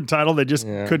different title. They just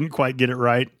Yeah. couldn't quite get it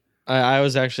right.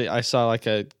 I saw like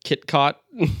a Kit Kat.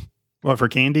 What, for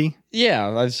candy? Yeah,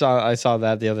 I saw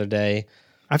that the other day.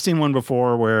 I've seen one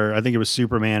before where I think it was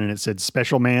Superman and it said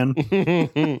Special Man.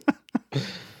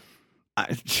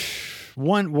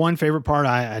 One favorite part,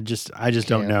 I just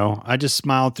don't know. I just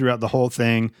smiled throughout the whole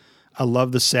thing. I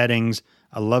love the settings.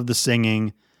 I love the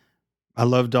singing. I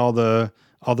loved all the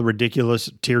ridiculous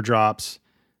teardrops.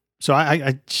 So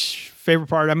I favorite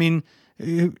part. I mean,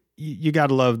 you got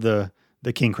to love the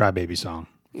King Crybaby song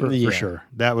for Yeah. sure.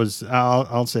 That was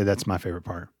I'll say that's my favorite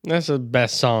part. That's the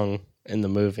best song in the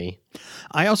movie.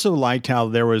 I also liked how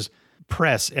there was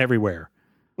press everywhere.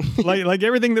 like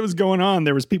everything that was going on,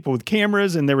 there was people with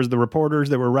cameras and there was the reporters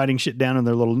that were writing shit down in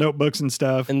their little notebooks and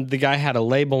stuff. And the guy had a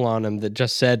label on him that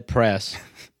just said press.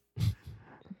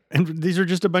 And these are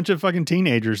just a bunch of fucking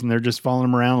teenagers and they're just following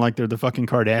them around like they're the fucking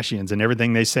Kardashians, and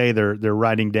everything they say they're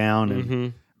writing down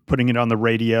and putting it on the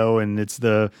radio, and it's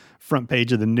the front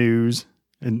page of the news,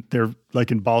 and they're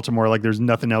like in Baltimore like there's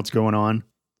nothing else going on.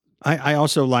 I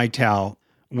also liked how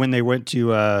when they went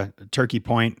to Turkey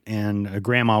Point and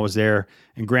Grandma was there,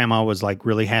 and Grandma was like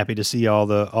really happy to see all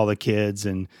the kids,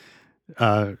 and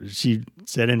she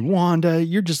said, "And Wanda,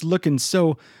 you're just looking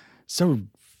so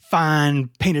fine,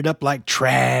 painted up like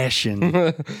trash," and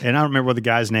and I don't remember what the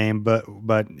guy's name, but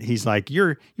he's like,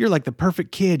 "You're like the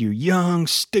perfect kid. You're young,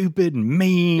 stupid, and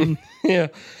mean." Yeah,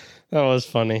 that was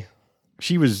funny.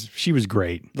 She was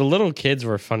great. The little kids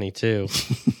were funny too.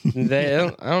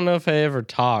 I don't know if I ever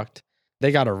talked.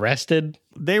 They got arrested.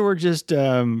 They were just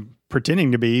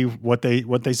pretending to be what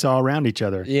they saw around each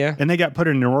other. Yeah. And they got put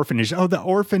in an orphanage. Oh, the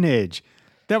orphanage.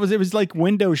 It was like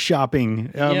window shopping.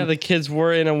 Yeah, the kids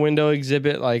were in a window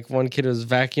exhibit. Like one kid was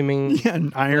vacuuming. Yeah,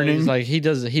 and ironing. He's like, he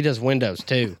does windows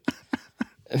too.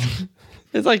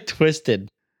 It's like twisted.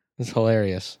 It's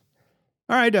hilarious.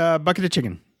 All right, bucket of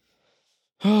chicken.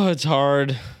 Oh, it's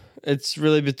hard. It's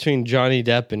really between Johnny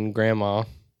Depp and Grandma.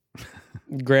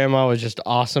 Grandma was just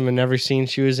awesome in every scene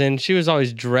she was in. She was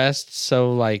always dressed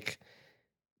so like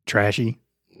Trashy.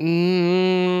 I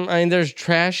mean, there's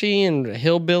Trashy and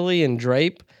Hillbilly and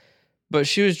Drape, but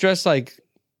she was dressed like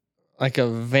a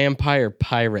vampire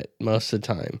pirate most of the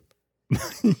time.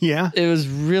 Yeah. It was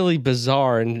really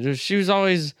bizarre, and she was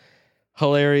always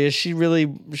hilarious. She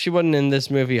wasn't in this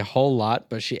movie a whole lot,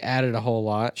 but she added a whole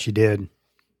lot. She did.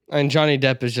 And Johnny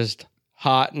Depp is just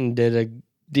hot and did a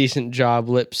decent job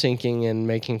lip syncing and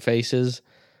making faces.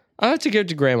 I have to give it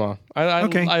to Grandma.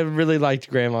 Okay. I really liked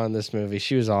Grandma in this movie.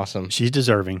 She was awesome. She's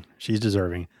deserving.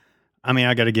 I mean,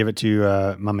 I got to give it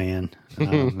to my man,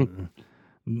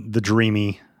 the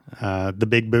dreamy, the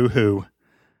big boo-hoo,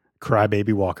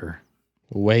 Crybaby Walker.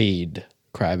 Wade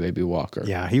Crybaby Walker.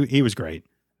 Yeah, he was great.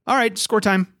 All right, score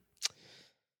time.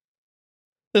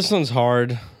 This one's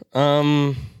hard.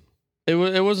 It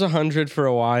was 100 for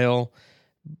a while,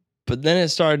 but then it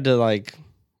started to like,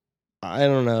 I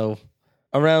don't know,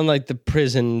 around like the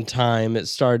prison time, it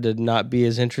started to not be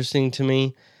as interesting to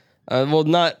me.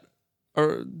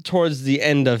 Towards the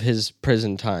end of his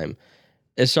prison time,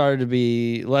 it started to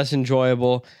be less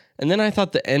enjoyable. And then I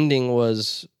thought the ending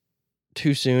was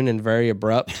too soon and very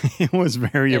abrupt. It was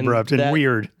very abrupt and that-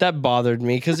 weird. That bothered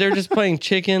me because they're just playing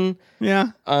chicken.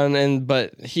 Yeah.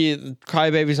 But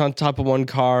Crybaby's on top of one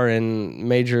car and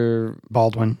Major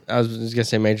Baldwin. I was just gonna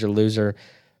say Major Loser.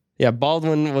 Yeah,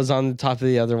 Baldwin was on the top of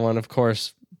the other one. Of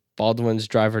course, Baldwin's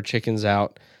driver chickens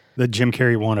out. The Jim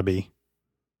Carrey wannabe.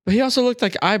 But he also looked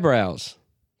like Eyebrows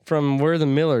from We're the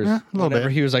Millers. Yeah, a little Whenever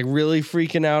bit. he was like really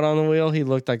freaking out on the wheel, he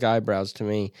looked like Eyebrows to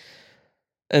me.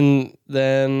 And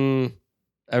then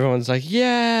everyone's like,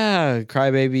 yeah.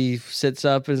 Crybaby sits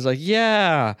up and is like,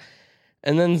 yeah.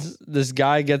 And then this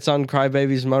guy gets on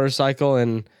Crybaby's motorcycle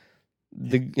and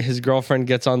his girlfriend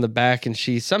gets on the back and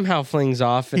she somehow flings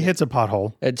off. He And hits a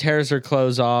pothole. it tears her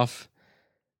clothes off.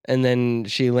 And then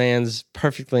she lands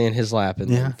perfectly in his lap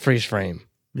and Yeah. freeze frame.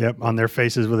 Yep, on their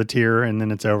faces with a tear, and then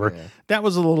it's over. Yeah. That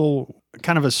was a little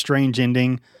kind of a strange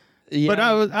ending, Yeah, but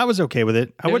I was okay with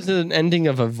it. I it would was an ending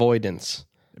of avoidance.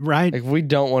 right. Like we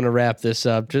don't want to wrap this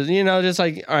up. Just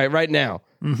like all right, right now.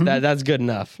 Mhm. That's good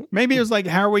enough. Maybe it was like,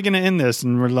 how are we going to end this?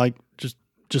 And we're like,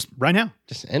 just right now.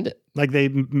 Just end it. Like they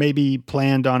maybe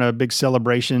planned on a big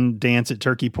celebration dance at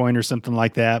Turkey Point or something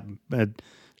like that. But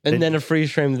And then a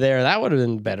freeze frame there. That would have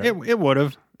been better. it would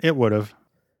have. It would have.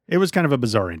 It was kind of a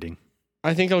bizarre ending.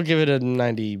 I think I'll give it a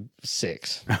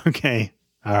 96. Okay.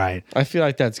 All right. I feel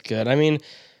like that's good. I mean,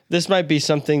 this might be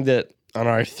something that on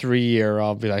our 3-year,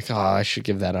 I'll be like, oh, I should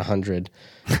give that 100.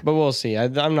 But we'll see.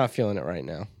 I'm not feeling it right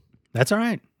now. That's all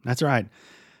right. That's all right.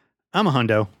 I'm a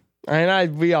hundo.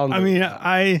 And we all knew.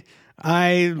 I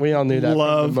mean, we all knew that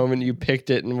love from the moment you picked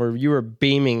it and you were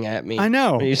beaming at me. I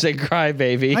know. When you say cry,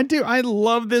 baby. I do. I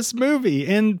love this movie,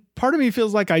 and part of me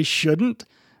feels like I shouldn't,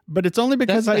 but it's only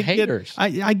because That's the haters.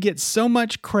 I get so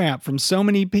much crap from so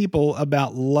many people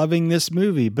about loving this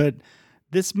movie, but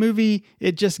this movie,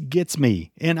 it just gets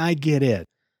me, and I get it.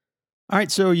 All right,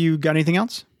 so you got anything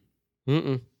else?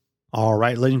 Mm-mm. All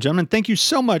right, ladies and gentlemen, thank you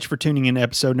so much for tuning in to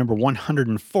episode number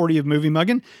 140 of Movie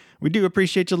Muggin'. We do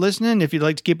appreciate you listening. If you'd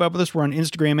like to keep up with us, we're on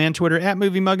Instagram and Twitter at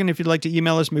Movie Muggin'. If you'd like to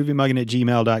email us,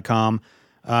 moviemuggin@gmail.com.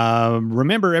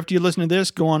 Remember, after you listen to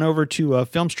this, go on over to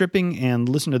Film Stripping and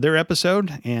listen to their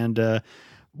episode. And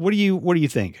what do you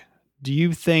think? Do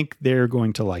you think they're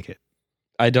going to like it?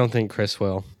 I don't think Chris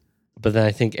will. But then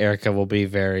I think Erica will be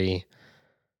very...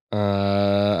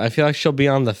 I feel like she'll be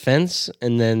on the fence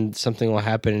and then something will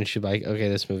happen and she'll be like, okay,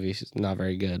 this movie's not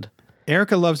very good.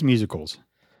 Erica loves musicals.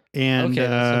 And Okay,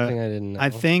 that's something I didn't know. I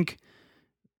think,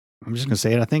 I'm just going to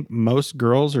say it, I think most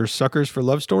girls are suckers for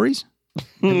love stories.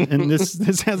 And this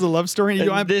has a love story. You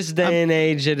know, In this day and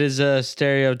age, it is a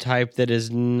stereotype that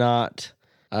is not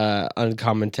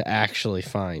uncommon to actually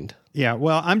find. Yeah,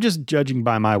 well, I'm just judging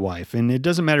by my wife, and it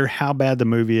doesn't matter how bad the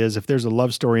movie is. If there's a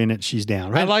love story in it, she's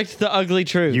down. I Right? liked The Ugly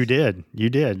Truth. You did.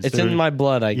 It's So- in my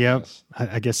blood, I Yep, guess.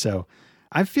 I guess so.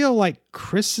 I feel like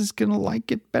Chris is gonna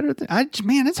like it better than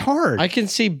man. It's hard. I can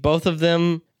see both of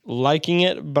them liking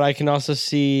it, but I can also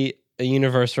see a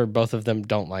universe where both of them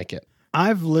don't like it.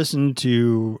 I've listened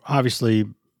to, obviously,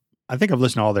 I think I've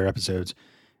listened to all their episodes,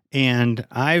 and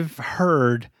I've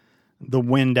heard the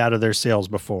wind out of their sails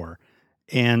before.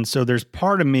 And so there's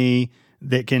part of me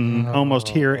that can almost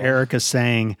hear Erica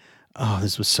saying, "Oh,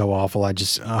 this was so awful. I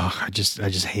just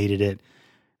hated it."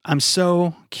 I'm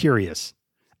so curious.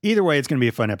 Either way, it's going to be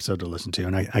a fun episode to listen to,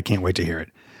 and I can't wait to hear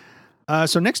it.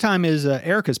 So next time is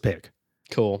Erica's pick.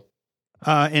 Cool.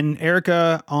 And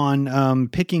Erica, on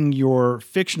picking your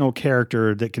fictional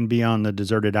character that can be on the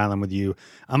deserted island with you,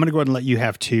 I'm going to go ahead and let you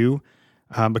have two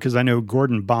because I know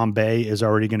Gordon Bombay is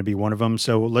already going to be one of them.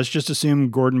 So let's just assume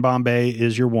Gordon Bombay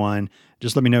is your one.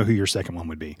 Just let me know who your second one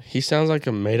would be. He sounds like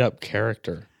a made-up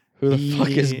character. Who the fuck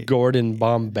is He- Gordon He's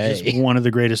Bombay? one of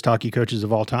the greatest hockey coaches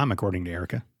of all time, according to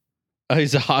Erica. Oh,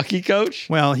 he's a hockey coach?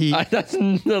 Well, That's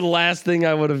the last thing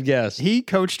I would have guessed. he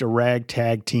coached a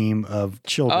ragtag team of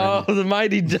children. Oh, the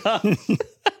Mighty Ducks.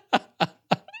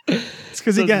 It's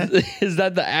because he got Is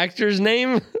that the actor's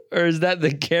name? Or is that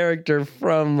the character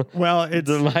from it's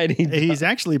the Mighty Ducks? he's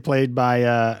actually played by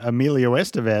Emilio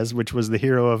Estevez, which was the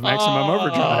hero of Maximum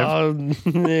Overdrive.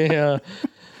 Oh, yeah.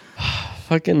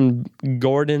 Fucking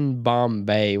Gordon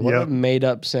Bombay. What Yep. a made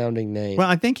up sounding name. Well,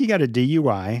 I think he got a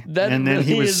DUI, That and then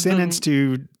he really was is the- sentenced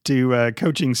to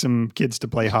coaching some kids to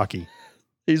play hockey.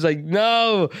 He's like,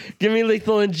 no, give me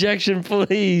lethal injection,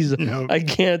 please. Yep. I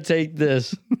can't take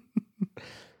this.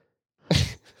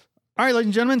 All right, ladies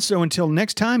and gentlemen. So until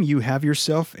next time, you have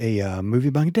yourself a movie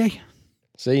bug day.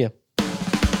 See ya.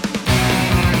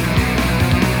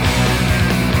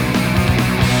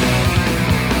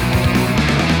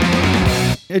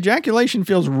 Ejaculation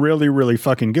feels really, really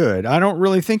fucking good. I don't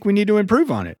really think we need to improve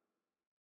on it.